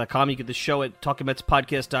TalkingMetsPodcast.com. You get the show at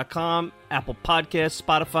TalkingMetsPodcast.com, Apple Podcasts,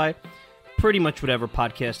 Spotify, pretty much whatever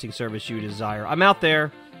podcasting service you desire. I'm out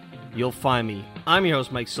there. You'll find me. I'm your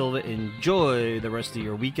host, Mike Silva. Enjoy the rest of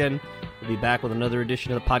your weekend. We'll be back with another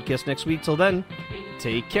edition of the podcast next week. Till then,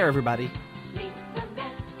 take care, everybody.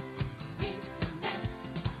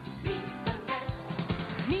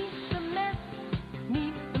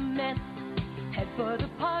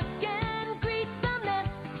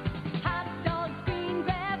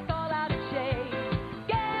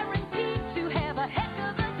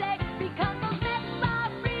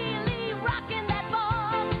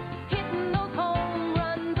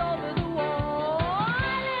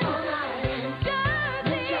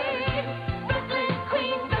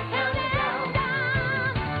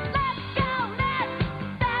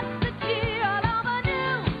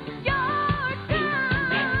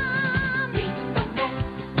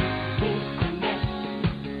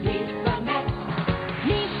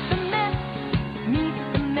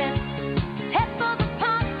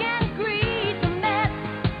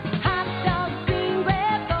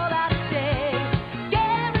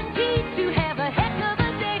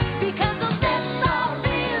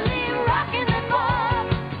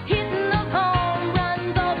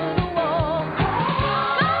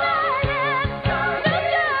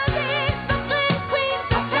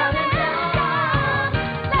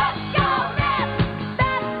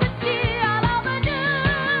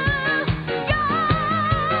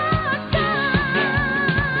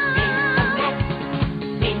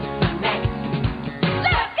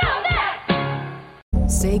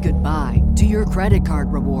 Say goodbye to your credit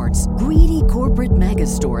card rewards. Greedy corporate mega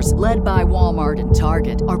stores, led by Walmart and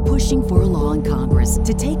Target, are pushing for a law in Congress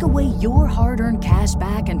to take away your hard-earned cash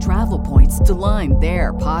back and travel points to line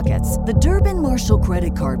their pockets. The Durbin-Marshall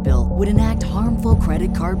credit card bill would enact harmful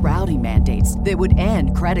credit card routing mandates that would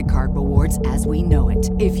end credit card rewards as we know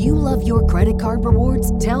it. If you love your credit card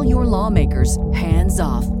rewards, tell your lawmakers, hands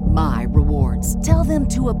off my rewards. Tell them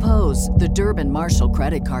to oppose the Durbin-Marshall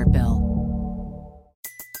credit card bill.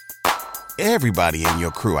 Everybody in your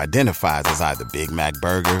crew identifies as either Big Mac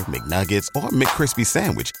Burger, McNuggets, or McCrispy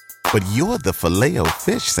Sandwich. But you're the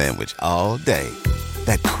Filet-O-Fish Sandwich all day.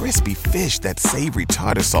 That crispy fish, that savory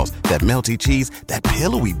tartar sauce, that melty cheese, that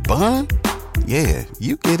pillowy bun. Yeah,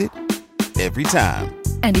 you get it. Every time.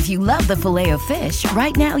 And if you love the Filet-O-Fish,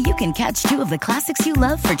 right now you can catch two of the classics you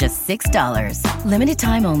love for just $6. Limited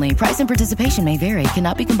time only. Price and participation may vary.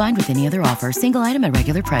 Cannot be combined with any other offer. Single item at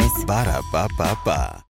regular price. Ba-da-ba-ba-ba.